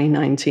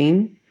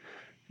 2019,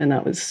 and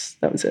that was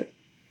it.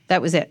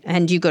 That was it.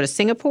 And do you go to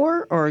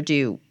Singapore, or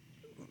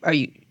are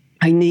you?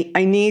 I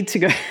need to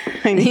go.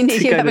 I need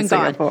to go to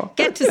Singapore.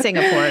 Get to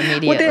Singapore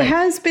immediately. Well, there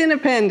has been a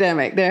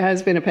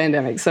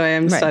pandemic, so I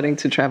am starting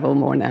to travel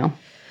more now.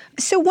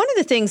 So one of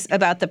the things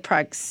about the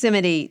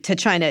proximity to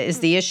China is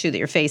the issue that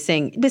you're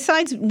facing.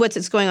 Besides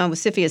what's going on with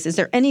CFIUS, is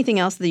there anything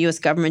else the U.S.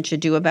 government should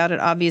do about it?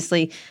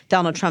 Obviously,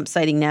 Donald Trump,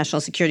 citing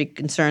national security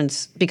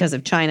concerns because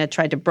of China,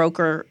 tried to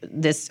broker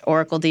this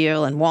Oracle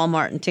deal and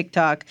Walmart and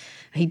TikTok.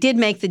 He did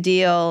make the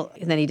deal,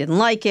 and then he didn't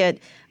like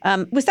it.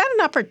 Was that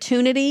an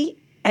opportunity?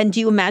 And do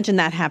you imagine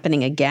that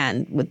happening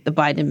again with the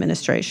Biden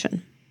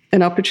administration?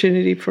 An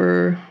opportunity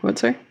for what,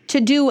 sorry? To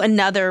do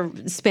another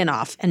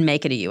spinoff and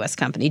make it a U.S.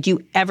 company. Do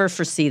you ever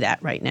foresee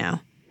that right now?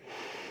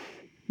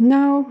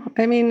 No.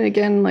 I mean,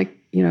 again,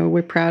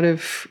 we're proud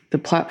of the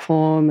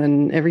platform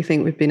and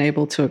everything we've been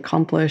able to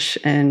accomplish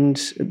and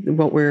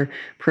what we're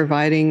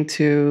providing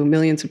to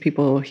millions of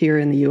people here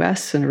in the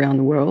U.S. and around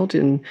the world.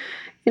 And,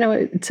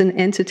 it's an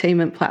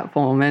entertainment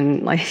platform.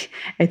 And I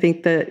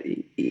think that,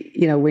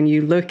 when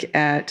you look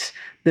at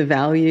the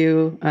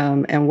value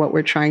and what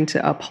we're trying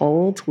to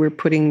uphold, we're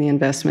putting the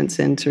investments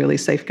in to really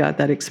safeguard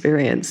that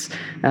experience.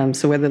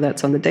 So whether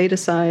that's on the data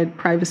side,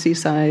 privacy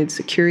side,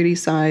 security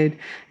side,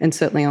 and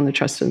certainly on the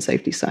trust and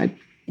safety side.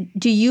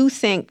 Do you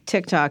think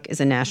TikTok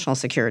is a national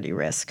security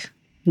risk?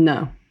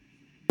 No.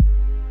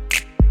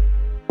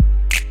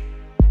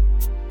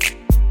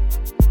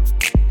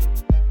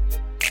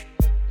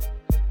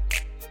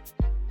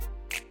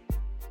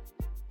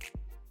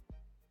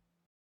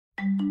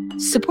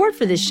 Support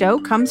for this show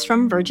comes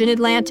from Virgin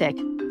Atlantic.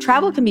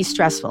 Travel can be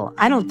stressful.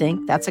 I don't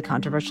think that's a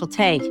controversial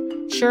take.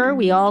 Sure,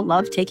 we all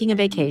love taking a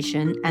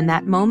vacation, and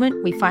that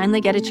moment we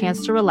finally get a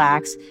chance to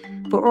relax,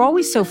 but we're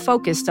always so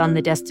focused on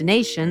the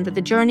destination that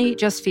the journey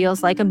just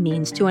feels like a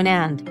means to an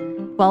end.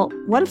 Well,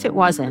 what if it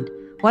wasn't?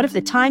 What if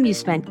the time you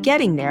spent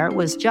getting there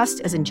was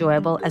just as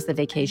enjoyable as the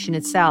vacation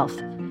itself?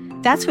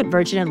 That's what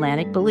Virgin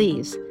Atlantic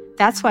believes.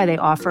 That's why they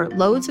offer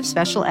loads of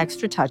special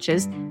extra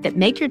touches that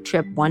make your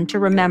trip one to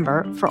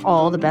remember for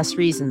all the best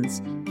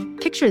reasons.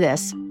 Picture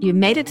this. You've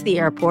made it to the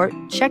airport,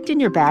 checked in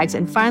your bags,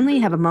 and finally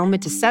have a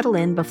moment to settle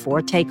in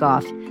before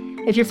takeoff.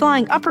 If you're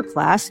flying upper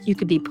class, you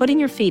could be putting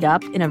your feet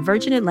up in a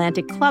Virgin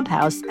Atlantic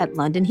clubhouse at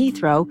London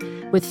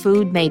Heathrow with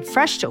food made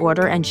fresh to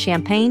order and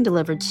champagne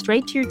delivered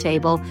straight to your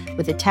table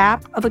with a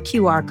tap of a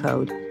QR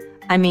code.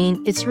 I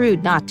mean, it's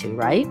rude not to,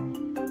 right?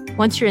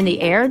 Once you're in the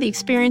air, the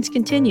experience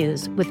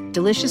continues with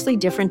deliciously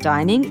different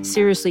dining,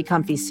 seriously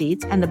comfy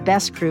seats, and the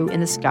best crew in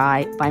the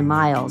sky by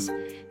miles.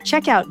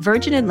 Check out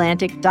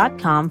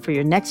virginatlantic.com for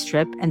your next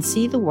trip and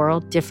see the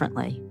world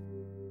differently.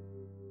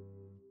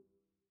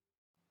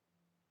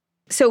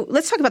 So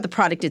let's talk about the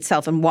product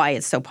itself and why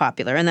it's so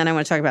popular. And then I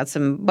want to talk about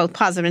some both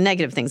positive and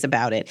negative things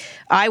about it.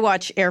 I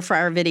watch air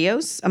fryer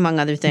videos, among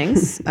other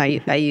things.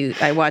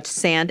 I watch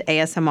Sand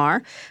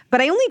ASMR, but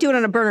I only do it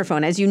on a burner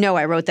phone. As you know,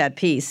 I wrote that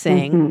piece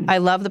saying, I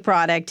love the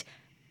product.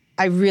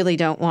 I really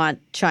don't want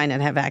China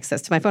to have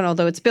access to my phone,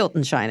 although it's built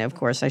in China, of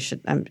course.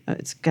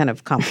 It's kind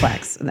of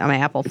complex on my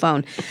Apple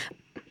phone.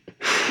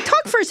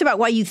 Talk first about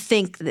why you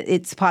think that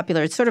it's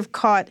popular. It's sort of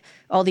caught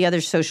all the other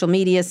social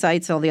media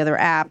sites, all the other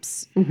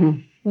apps.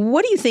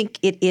 What do you think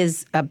it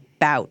is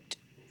about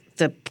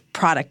the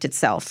product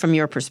itself from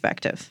your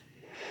perspective?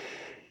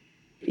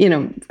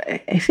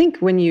 I think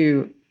when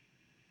you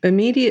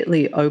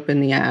immediately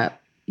open the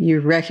app, you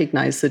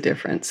recognize the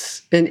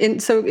difference.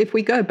 And so if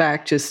we go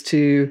back just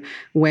to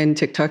when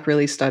TikTok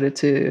really started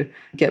to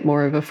get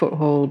more of a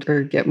foothold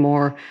or get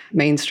more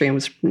mainstream,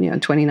 was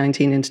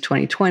 2019 into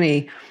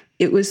 2020,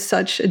 it was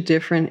such a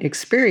different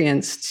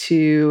experience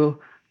to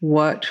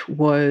what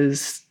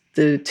was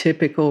the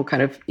typical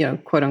kind of,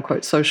 quote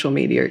unquote, social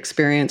media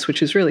experience,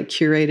 which is really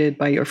curated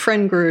by your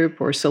friend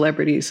group or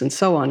celebrities and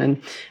so on.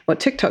 And what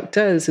TikTok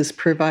does is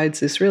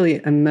provides this really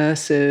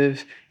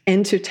immersive,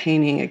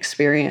 entertaining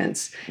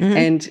experience.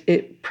 And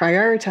it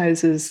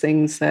prioritizes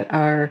things that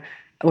are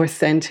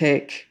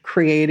authentic,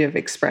 creative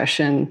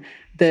expression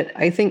that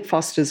I think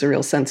fosters a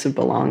real sense of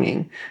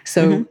belonging.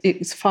 So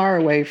it's far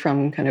away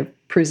from kind of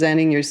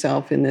presenting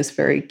yourself in this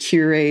very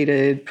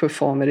curated,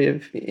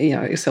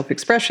 performative,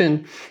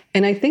 self-expression.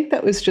 And I think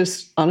that was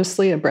just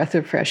honestly a breath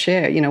of fresh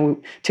air.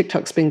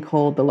 TikTok's been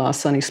called the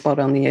last sunny spot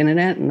on the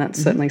internet, and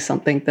that's certainly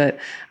something that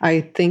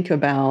I think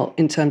about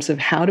in terms of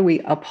how do we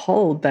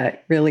uphold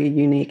that really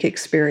unique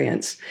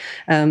experience.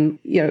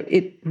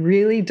 It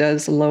really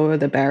does lower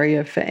the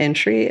barrier for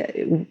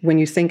entry when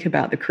you think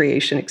about the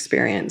creation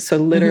experience. So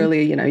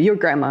literally, your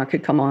grandma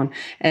could come on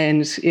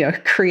and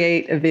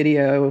create a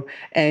video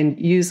and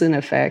use an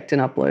effect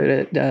and upload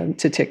it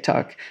to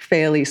TikTok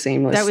fairly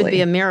seamlessly. That would be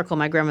a miracle.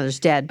 My grandmother's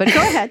dead, but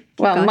go ahead.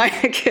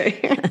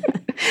 Okay.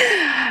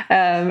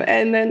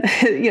 And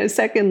then,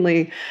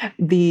 secondly,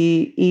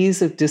 the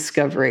ease of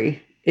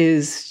discovery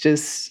is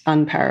just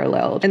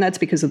unparalleled. And that's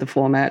because of the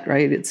format,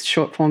 right? It's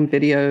short form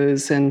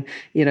videos and,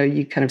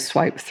 you kind of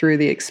swipe through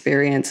the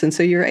experience. And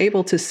so you're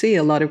able to see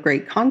a lot of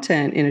great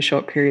content in a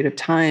short period of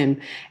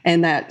time.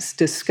 And that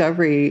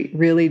discovery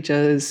really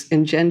does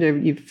engender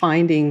you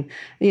finding,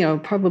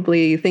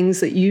 probably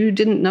things that you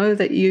didn't know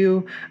that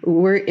you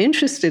were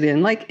interested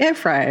in, like air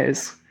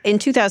fryers. In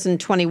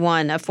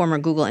 2021, a former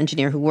Google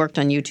engineer who worked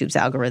on YouTube's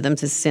algorithms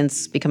has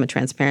since become a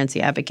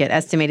transparency advocate,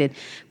 estimated,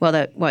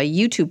 that while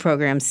YouTube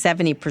programs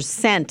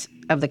 70%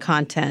 of the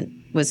content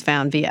was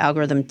found via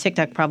algorithm,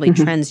 TikTok probably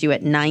trends you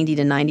at 90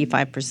 to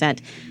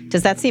 95%.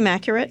 Does that seem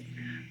accurate?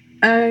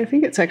 I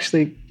think it's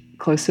actually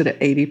closer to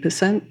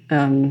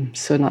 80%.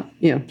 So not,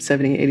 70,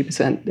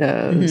 80%.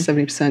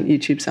 70%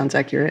 YouTube sounds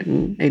accurate,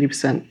 and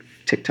 80%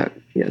 TikTok,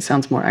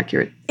 sounds more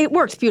accurate. It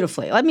works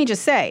beautifully. Let me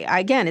just say,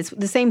 again, it's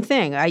the same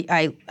thing.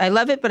 I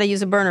love it, but I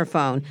use a burner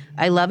phone.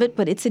 I love it,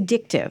 but it's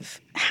addictive.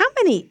 How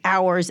many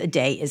hours a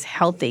day is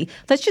healthy?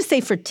 Let's just say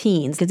for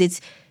teens, because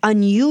it's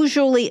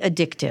unusually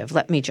addictive.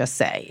 Let me just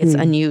say, it's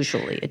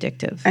unusually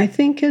addictive. I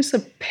think as a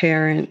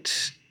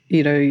parent, I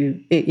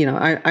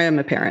am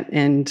a parent,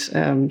 and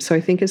so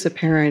I think as a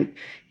parent,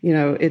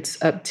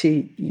 it's up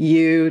to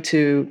you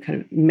to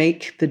kind of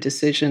make the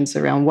decisions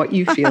around what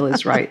you feel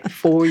is right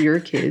for your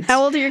kids.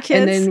 How old are your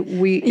kids? And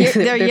then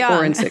they're young.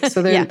 4 and 6,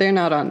 so they're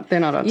not on. They're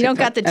not on. You TikTok.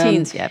 don't got the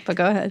teens yet, but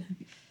go ahead.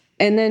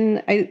 And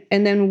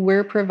then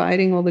we're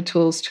providing all the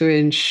tools to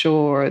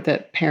ensure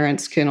that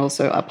parents can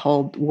also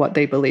uphold what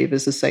they believe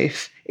is a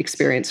safe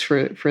experience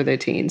for their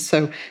teens.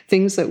 So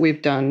things that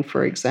we've done,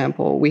 for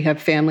example, we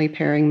have family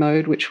pairing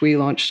mode, which we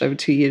launched over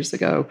 2 years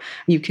ago.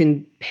 You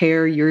can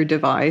pair your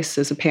device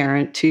as a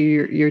parent to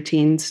your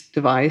teen's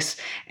device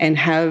and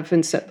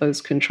set those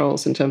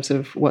controls in terms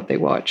of what they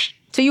watch.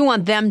 So you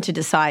want them to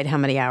decide how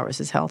many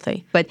hours is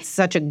healthy. But it's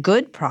such a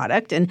good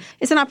product, and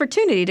it's an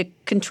opportunity to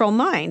control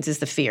minds is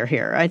the fear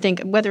here. I think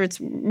whether it's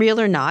real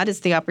or not,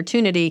 it's the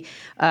opportunity.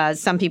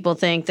 Some people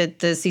think that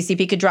the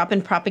CCP could drop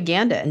in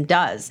propaganda, and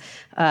does.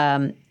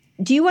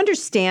 Do you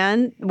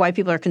understand why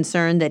people are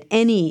concerned that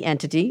any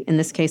entity, in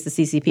this case the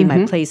CCP,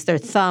 might place their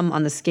thumb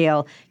on the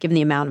scale given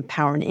the amount of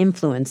power and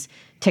influence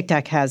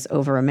TikTok has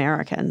over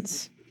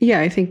Americans?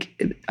 Yeah, I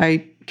think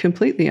I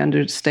completely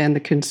understand the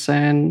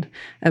concern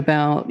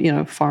about,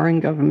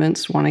 foreign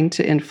governments wanting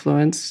to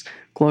influence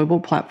global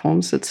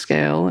platforms at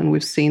scale. And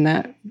we've seen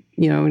that,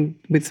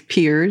 with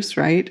peers,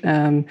 right?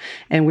 And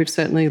we've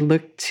certainly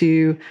looked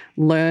to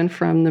learn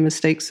from the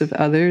mistakes of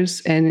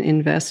others and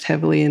invest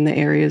heavily in the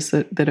areas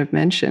that I've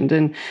mentioned.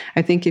 And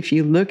I think if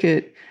you look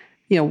at,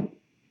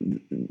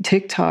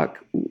 TikTok,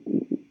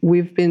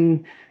 we've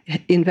been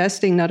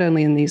investing not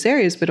only in these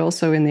areas, but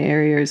also in the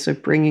areas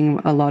of bringing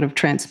a lot of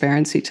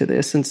transparency to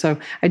this. And so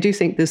I do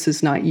think this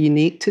is not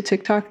unique to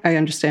TikTok. I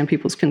understand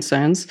people's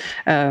concerns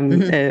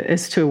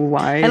as to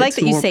why I like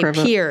that you say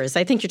prevalent. Peers.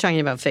 I think you're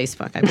talking about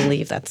Facebook. I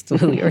believe that's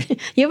who you're.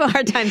 You have a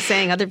hard time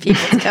saying other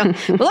people.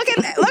 Well, look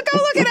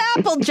at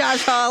Apple,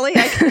 Josh Hawley.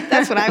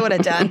 That's what I would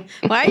have done.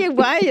 Why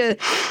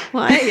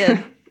are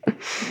you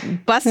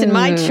busting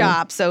my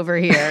chops over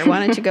here?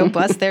 Why don't you go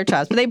bust their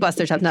chops? But they bust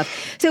their chops. No.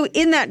 So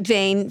in that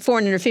vein,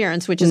 foreign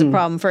interference, which is a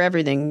problem for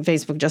everything.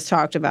 Facebook just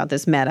talked about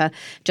this. Meta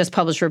just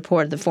published a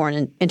report of the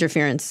foreign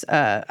interference.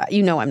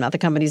 I'm not the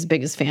company's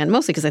biggest fan,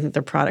 mostly because I think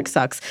their product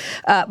sucks.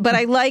 But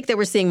I like that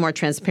we're seeing more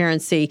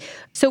transparency.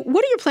 So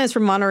what are your plans for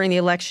monitoring the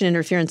election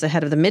interference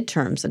ahead of the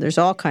midterms? And there's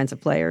all kinds of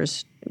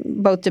players,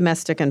 both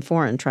domestic and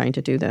foreign, trying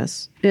to do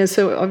this. Yeah,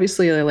 so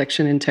obviously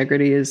election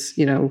integrity is,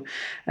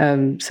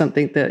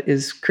 something that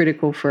is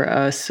critical for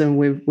us. And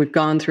we've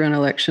gone through an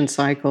election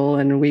cycle,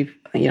 and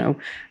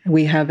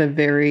we have a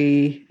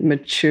very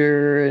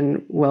mature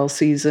and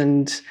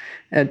well-seasoned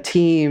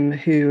team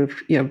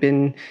who've,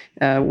 been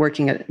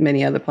working at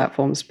many other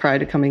platforms prior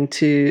to coming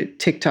to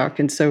TikTok.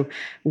 And so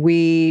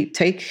we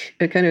take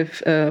a kind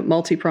of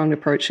multi-pronged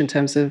approach in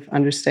terms of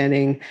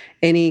understanding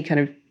any kind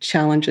of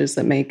challenges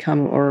that may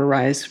come or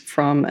arise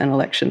from an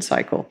election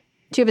cycle.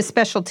 Do you have a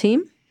special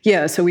team?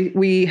 Yeah, so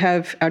we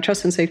have our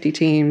trust and safety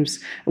teams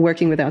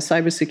working with our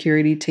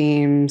cybersecurity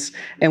teams,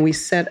 and we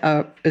set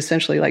up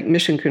essentially like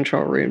mission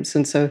control rooms.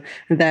 And so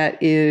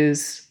that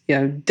is,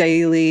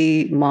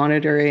 daily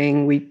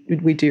monitoring. We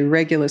do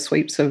regular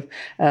sweeps of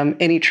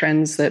any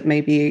trends that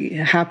may be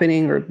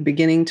happening or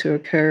beginning to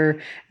occur.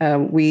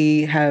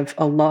 We have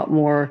a lot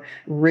more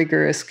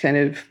rigorous kind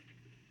of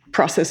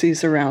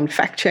processes around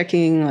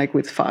fact-checking, like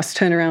with fast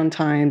turnaround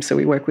time. So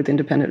we work with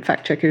independent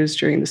fact-checkers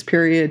during this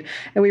period.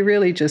 And we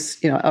really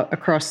just,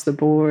 across the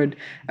board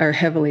are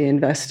heavily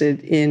invested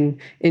in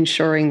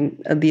ensuring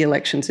the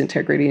election's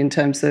integrity in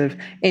terms of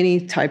any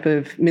type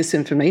of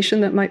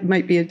misinformation that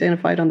might be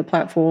identified on the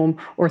platform,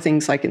 or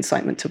things like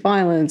incitement to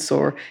violence,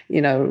 or,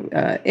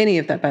 any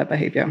of that bad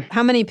behavior.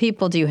 How many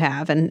people do you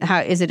have? And how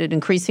is it an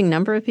increasing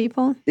number of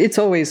people? It's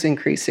always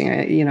increasing.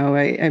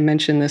 I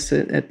mentioned this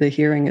at the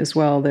hearing as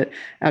well, that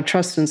our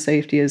trust and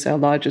safety is our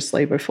largest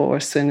labor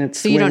force, and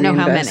it's so you don't know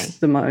how many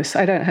the most.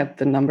 I don't have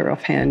the number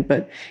offhand,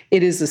 but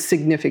it is a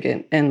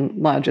significant and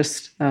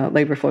largest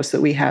labor force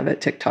that we have at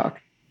TikTok.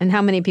 And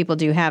how many people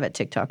do you have at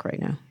TikTok right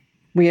now?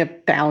 We have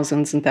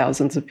thousands and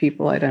thousands of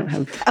people. I don't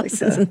have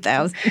thousands and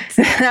thousands.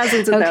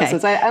 Thousands and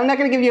thousands. I'm not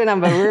going to give you a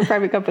number. We're a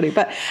private company,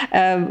 but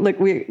look,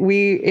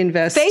 we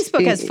invest.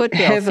 Facebook has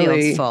football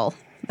heavily. fields full.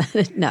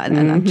 No,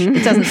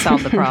 it doesn't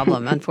solve the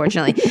problem,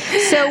 unfortunately.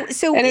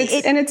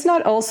 And it's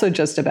not also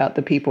just about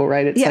the people,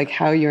 right? It's like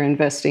how you're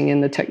investing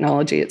in the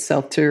technology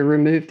itself to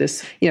remove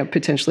this,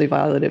 potentially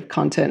violative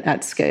content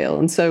at scale.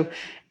 And so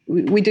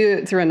we do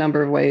it through a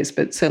number of ways,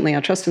 but certainly our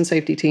trust and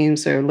safety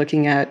teams are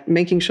looking at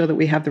making sure that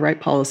we have the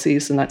right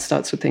policies, and that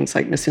starts with things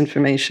like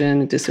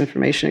misinformation,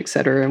 disinformation, et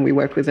cetera, and we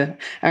work with our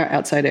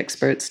outside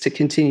experts to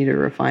continue to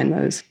refine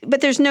those.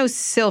 But there's no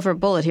silver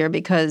bullet here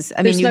because,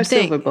 there's no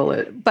silver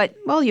bullet. But,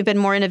 you've been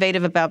more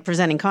innovative about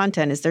presenting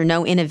content. Is there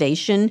no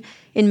innovation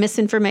in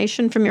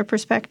misinformation from your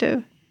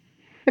perspective?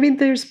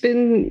 There's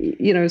been,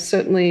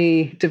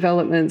 certainly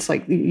developments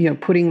like,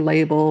 putting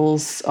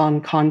labels on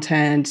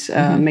content,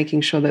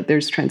 making sure that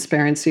there's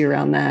transparency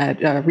around that,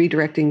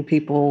 redirecting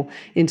people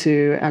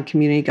into our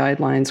community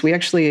guidelines. We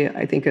actually,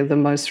 I think, are the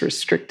most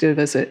restrictive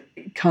as it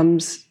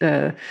comes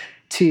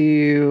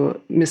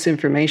to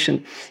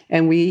misinformation.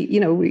 And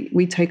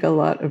we take a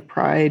lot of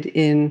pride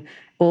in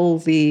all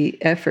the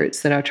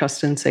efforts that our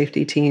trust and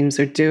safety teams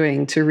are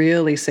doing to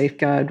really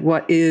safeguard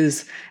what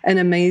is an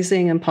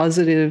amazing and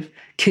positive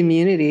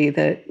community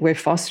that we're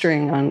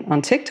fostering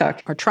on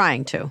TikTok. Or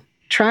trying to.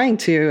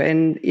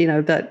 And,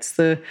 that's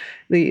the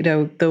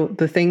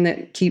thing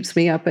that keeps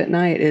me up at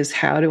night is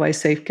how do I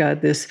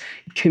safeguard this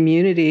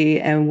community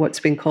and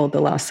what's been called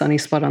the last sunny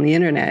spot on the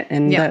internet?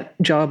 And that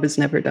job is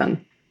never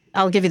done.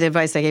 I'll give you the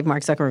advice I gave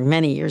Mark Zuckerberg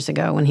many years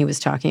ago when he was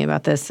talking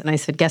about this. And I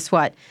said, guess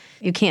what?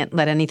 You can't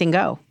let anything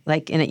go.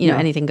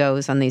 Anything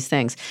goes on these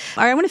things.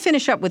 All right, I want to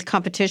finish up with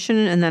competition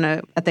and then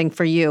a thing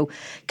for you.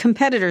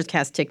 Competitors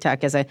cast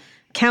TikTok as a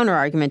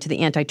counter-argument to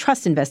the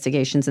antitrust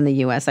investigations in the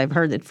U.S. I've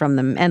heard it from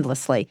them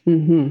endlessly.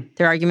 Mm-hmm.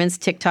 Their arguments,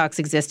 TikTok's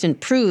existence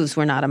proves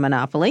we're not a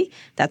monopoly.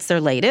 That's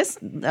their latest.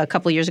 A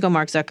couple of years ago,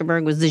 Mark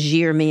Zuckerberg was the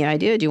Jeer me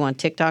idea. Do you want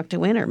TikTok to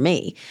win or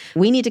me?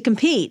 We need to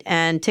compete,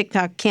 and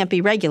TikTok can't be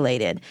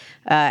regulated,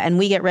 and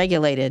we get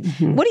regulated.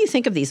 Mm-hmm. What do you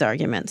think of these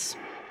arguments?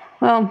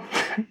 Well,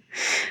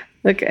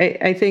 look,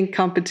 I think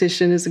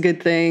competition is a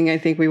good thing. I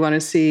think we want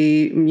to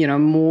see,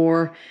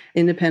 more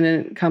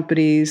independent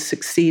companies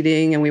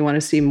succeeding, and we want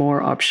to see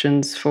more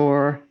options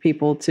for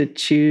people to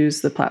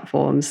choose the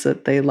platforms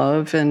that they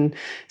love. And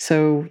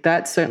so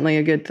that's certainly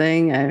a good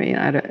thing.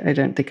 I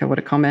don't think I want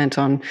to comment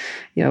on,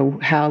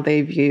 how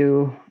they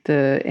view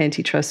the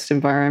antitrust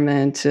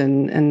environment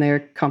and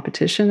their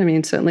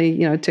competition.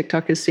 Certainly,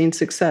 TikTok has seen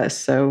success.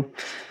 So,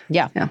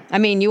 yeah.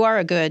 You are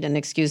a good, and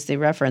excuse the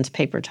reference,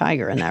 paper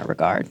tiger in that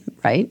regard,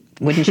 right?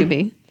 Wouldn't you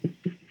be?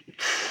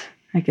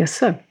 I guess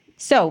so.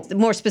 So,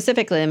 more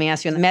specifically, let me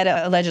ask you,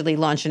 Meta allegedly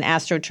launched an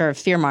AstroTurf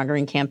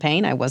fear-mongering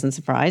campaign, I wasn't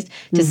surprised,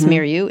 to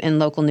smear you in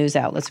local news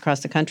outlets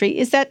across the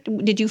country.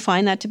 Did you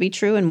find that to be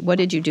true, and what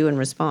did you do in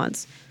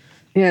response?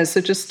 Yeah,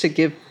 so just to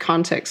give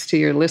context to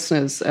your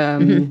listeners,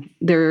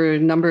 there are a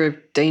number of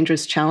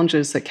dangerous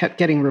challenges that kept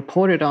getting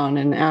reported on,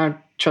 and our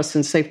trust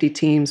and safety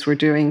teams were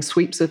doing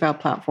sweeps of our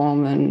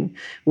platform, and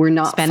we're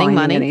not spending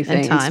money anything.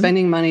 And time.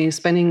 Spending money,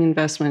 spending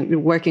investment,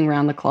 working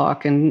around the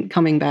clock, and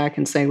coming back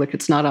and saying, look,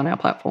 it's not on our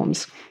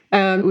platforms.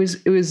 It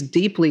was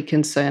deeply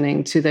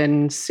concerning to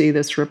then see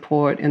this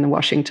report in the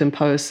Washington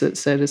Post that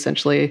said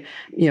essentially,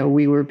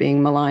 we were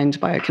being maligned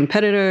by a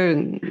competitor,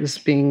 and this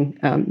being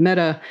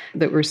Meta,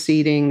 that were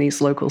seeding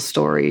these local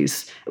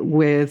stories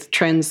with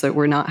trends that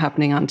were not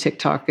happening on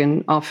TikTok.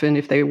 And often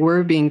if they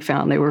were being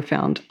found, they were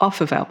found off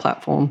of our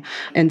platform.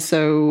 And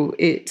so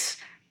it's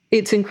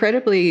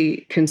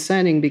incredibly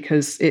concerning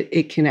because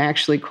it can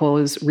actually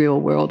cause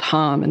real-world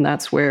harm, and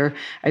that's where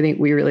I think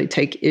we really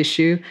take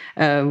issue.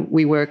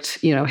 We worked,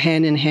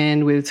 hand in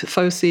hand with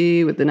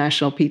FOSI, with the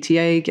National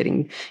PTA,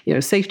 getting,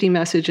 safety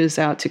messages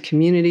out to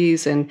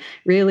communities, and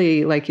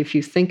really, if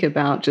you think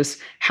about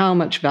just how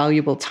much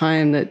valuable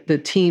time that the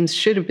teams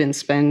should have been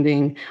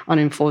spending on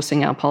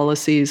enforcing our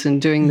policies and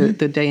doing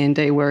the day in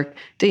day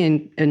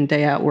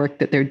out work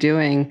that they're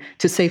doing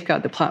to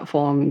safeguard the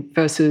platform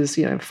versus,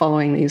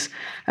 following these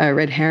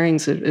red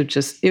herrings.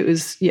 It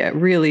was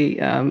really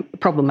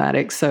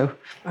problematic. So,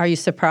 are you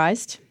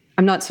surprised?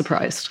 I'm not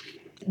surprised.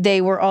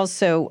 They were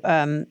also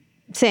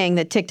saying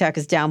that TikTok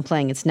is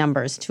downplaying its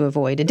numbers to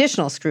avoid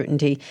additional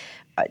scrutiny.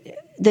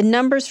 The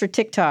numbers for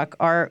TikTok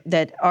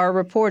that are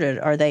reported,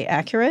 are they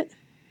accurate?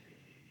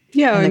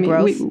 Yeah,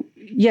 growth?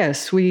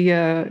 Yes,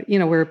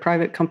 we're a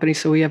private company,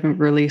 so we haven't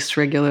released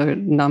regular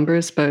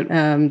numbers, but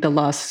the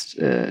last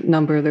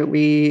number that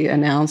we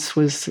announced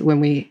was when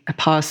we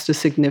passed a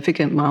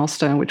significant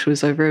milestone, which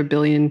was over 1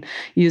 billion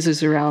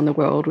users around the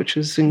world, which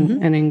was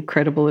an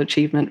incredible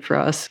achievement for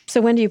us.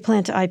 So when do you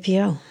plan to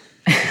IPO?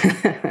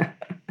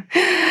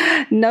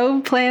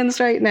 No plans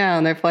right now,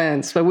 no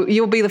plans. But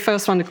you'll be the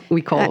first one we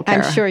call,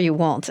 Kara. I'm sure you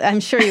won't. All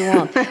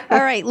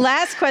right,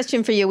 last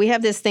question for you. We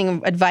have this thing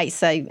of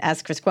advice. I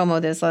asked Chris Cuomo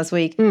this last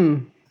week.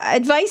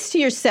 Advice to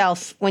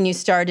yourself when you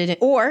started,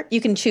 or you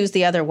can choose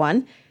the other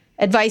one.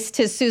 Advice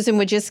to Susan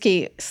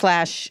Wojcicki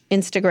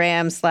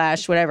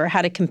 /Instagram / whatever,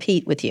 how to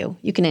compete with you.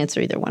 You can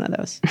answer either one of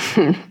those.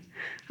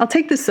 I'll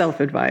take the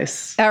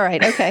self-advice. All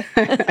right, okay.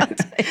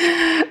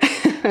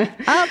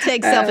 I'll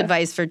take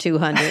self-advice for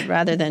 200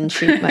 rather than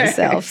shoot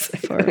myself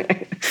for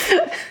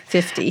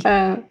 50.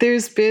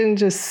 There's been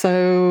just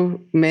so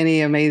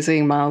many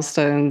amazing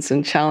milestones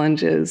and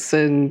challenges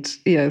and,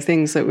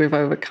 things that we've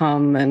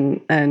overcome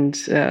and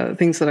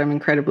things that I'm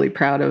incredibly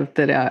proud of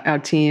that our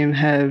team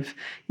have,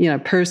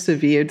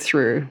 persevered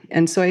through.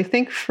 And so I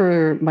think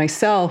for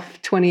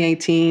myself,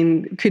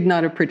 2018 could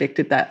not have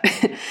predicted that.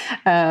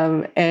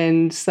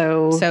 And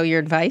so your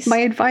advice? My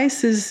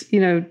advice is,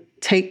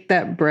 take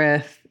that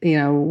breath,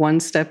 one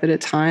step at a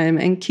time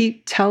and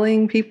keep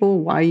telling people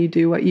why you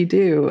do what you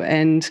do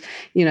and,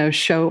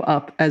 show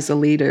up as a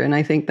leader. And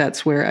I think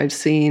that's where I've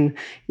seen,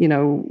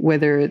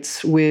 whether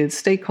it's with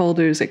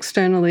stakeholders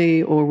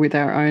externally or with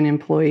our own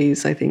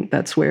employees, I think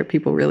that's where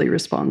people really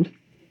respond.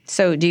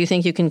 So do you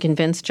think you can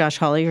convince Josh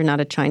Hawley you're not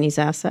a Chinese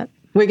asset?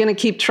 We're going to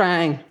keep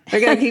trying.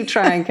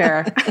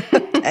 Kara.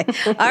 Okay.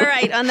 All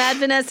right. On that,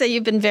 Vanessa,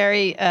 you've been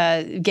very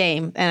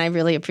game, and I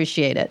really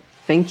appreciate it.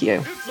 Thank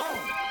you.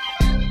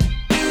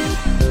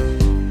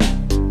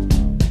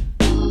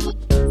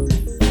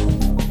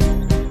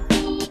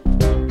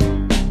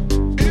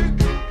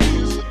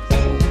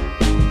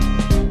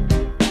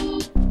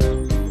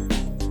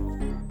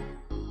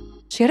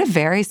 She had a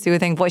very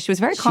soothing voice. She was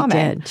very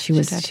calming. She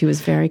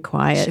was very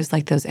quiet. She was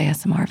like those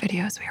ASMR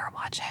videos we were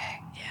watching.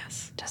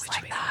 Yes. Just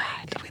like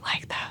that. We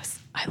like those.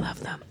 I love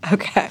them.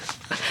 Okay.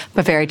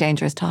 But very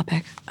dangerous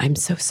topic. I'm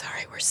so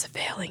sorry we're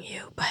surveilling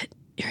you, but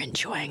you're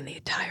enjoying the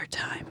entire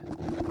time.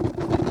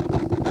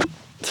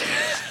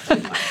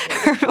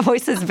 Her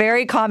voice is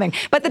very calming,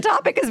 but the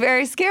topic is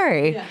very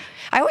scary. Yeah.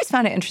 I always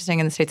found it interesting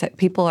in the States that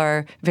people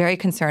are very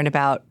concerned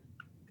about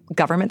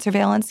government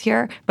surveillance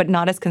here, but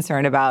not as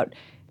concerned about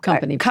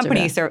company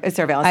surveillance.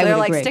 They're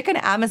like, stick an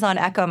Amazon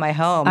Echo in my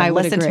home and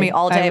listen to me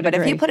all day. But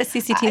if you put a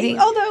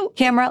CCTV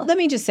camera... Let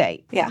me just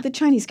say, the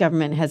Chinese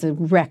government has a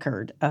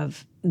record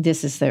of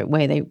this is the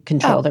way they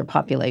control their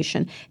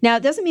population. Now,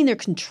 it doesn't mean they're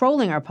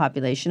controlling our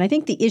population. I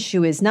think the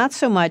issue is not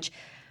so much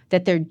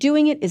that they're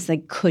doing it is they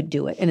could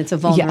do it. And it's a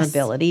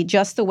vulnerability,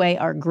 just the way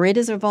our grid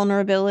is a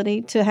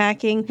vulnerability to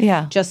hacking.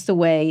 Yeah. Just the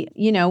way,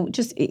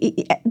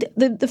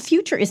 the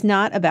future is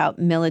not about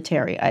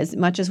military as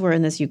much as we're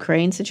in this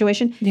Ukraine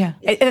situation. Yeah.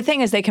 The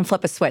thing is they can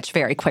flip a switch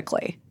very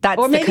quickly.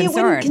 That's the concern. Or maybe it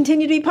wouldn't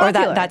continue to be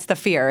popular. Or that's the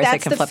fear, is they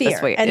can flip the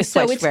switch. And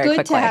so it's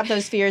good to have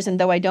those fears. And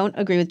though I don't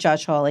agree with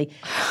Josh Hawley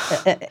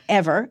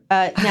ever,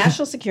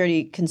 national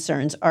security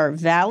concerns are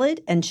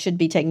valid and should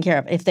be taken care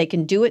of. If they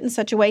can do it in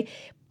such a way.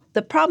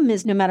 The problem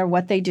is no matter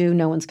what they do,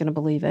 no one's going to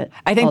believe it.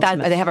 I think that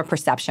they have a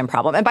perception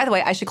problem. And by the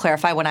way, I should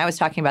clarify, when I was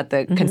talking about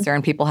the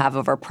concern people have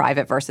over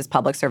private versus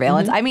public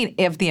surveillance, I mean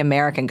if the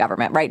American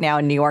government, right now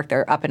in New York,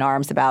 they're up in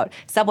arms about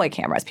subway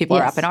cameras. People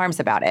are up in arms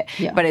about it.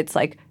 Yeah. But it's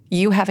like,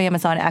 you have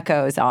Amazon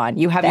Echoes on.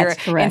 You have your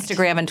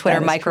Instagram and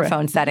Twitter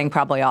microphone setting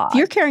probably off. If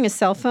you're carrying a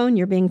cell phone,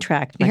 you're being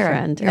tracked, my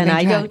friend.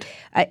 And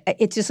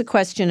it's just a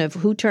question of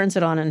who turns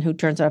it on and who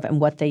turns it off and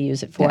what they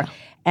use it for. Yeah.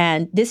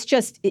 And this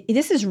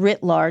is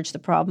writ large the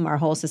problem our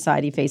whole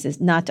society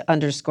faces, not to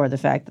underscore the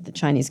fact that the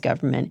Chinese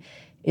government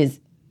is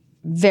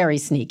very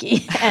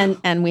sneaky,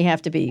 and we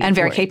have to be and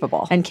very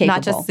capable,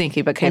 not just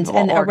sneaky but capable.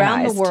 And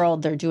around the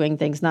world, they're doing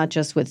things not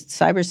just with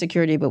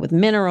cybersecurity, but with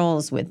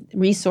minerals, with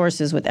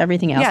resources, with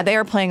everything else. Yeah, they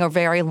are playing a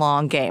very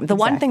long game. The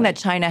one thing that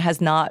China has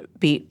not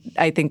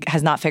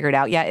figured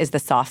out yet is the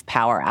soft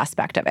power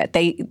aspect of it.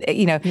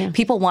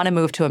 People want to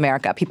move to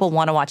America. People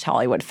want to watch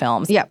Hollywood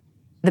films. Yeah.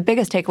 The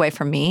biggest takeaway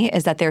for me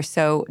is that they're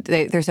so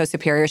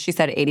superior. She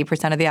said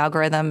 80% of the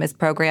algorithm is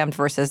programmed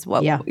versus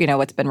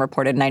what's been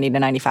reported 90 to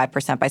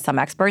 95% by some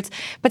experts.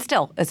 But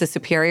still, as a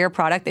superior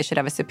product, they should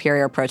have a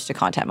superior approach to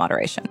content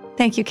moderation.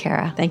 Thank you,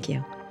 Kara. Thank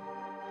you.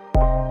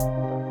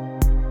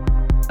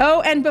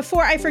 Oh, and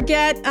before I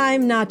forget,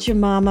 I'm not your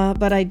mama,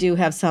 but I do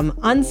have some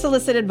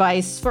unsolicited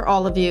advice for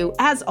all of you,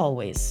 as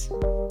always.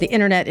 The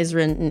internet is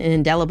written in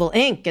indelible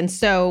ink, and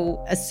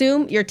so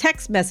assume your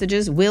text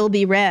messages will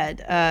be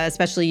read,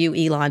 especially you,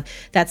 Elon.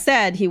 That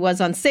said, he was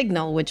on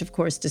Signal, which of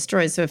course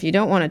destroys. So if you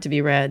don't want it to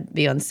be read,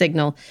 be on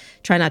Signal.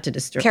 Try not to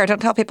destroy. Kara,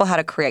 don't tell people how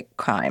to create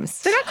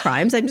crimes. They're not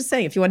crimes. I'm just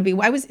saying, if you want to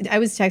be, I was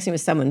texting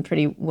with someone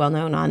pretty well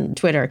known on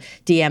Twitter,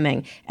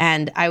 DMing,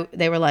 and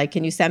they were like,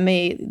 "Can you send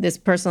me this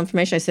personal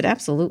information?" I said,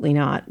 "Absolutely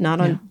not. Not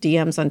on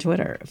DMs on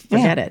Twitter.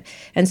 Forget it."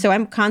 And so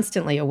I'm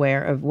constantly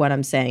aware of what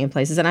I'm saying in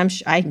places, and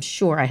I'm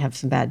sure I have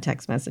some bad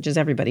text messages.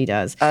 Everybody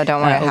does. Oh,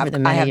 don't worry.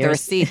 I have the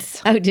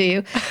receipts. Oh, do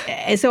you?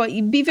 So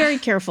be very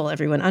careful,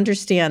 everyone.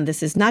 Understand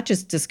this is not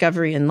just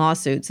discovery and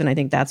lawsuits, and I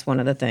think that's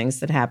one of the things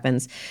that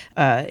happens.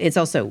 It's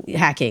also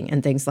hacking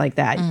and things like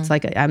that. It's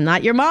like, I'm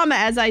not your mama,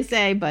 as I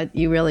say, but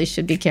you really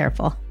should be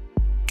careful.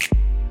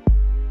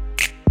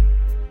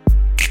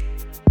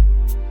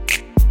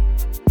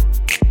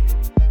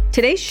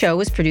 Today's show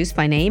was produced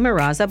by Naeem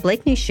Araza,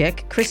 Blakeney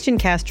Schick, Christian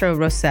Castro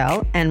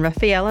Rosell, and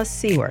Rafaela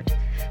Seward.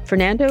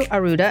 Fernando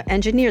Arruda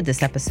engineered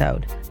this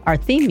episode. Our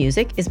theme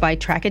music is by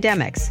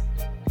Trackademics.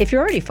 If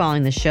you're already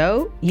following the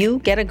show, you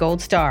get a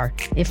gold star.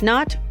 If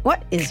not,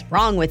 what is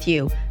wrong with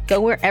you? Go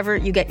wherever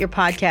you get your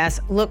podcasts.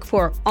 Look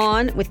for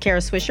On with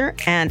Kara Swisher,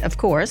 and of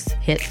course,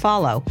 hit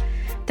follow.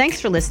 Thanks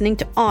for listening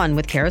to On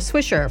with Kara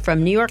Swisher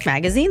from New York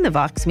Magazine, the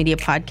Vox Media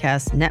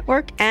Podcast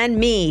Network, and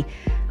me.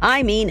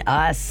 I mean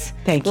us.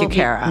 Thank you,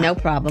 Kara. No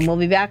problem. We'll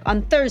be back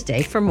on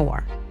Thursday for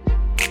more.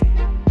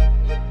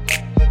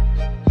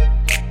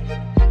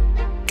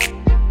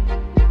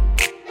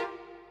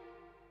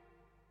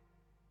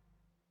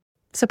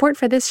 Support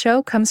for this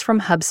show comes from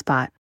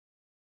HubSpot.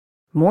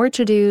 More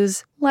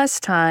to-dos,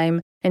 less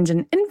time, and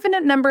an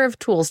infinite number of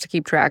tools to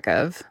keep track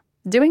of.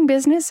 Doing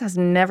business has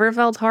never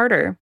felt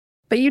harder.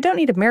 But you don't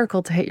need a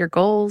miracle to hit your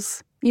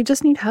goals. You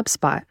just need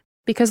HubSpot,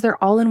 because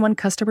their all-in-one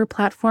customer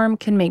platform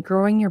can make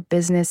growing your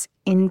business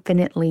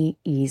infinitely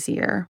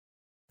easier.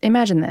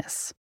 Imagine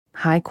this: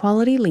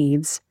 high-quality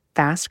leads,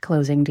 fast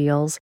closing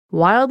deals,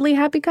 wildly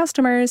happy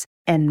customers,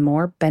 and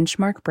more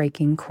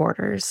benchmark-breaking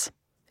quarters.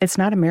 It's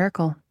not a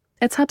miracle.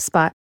 It's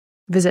HubSpot.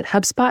 Visit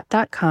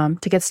HubSpot.com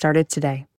to get started today.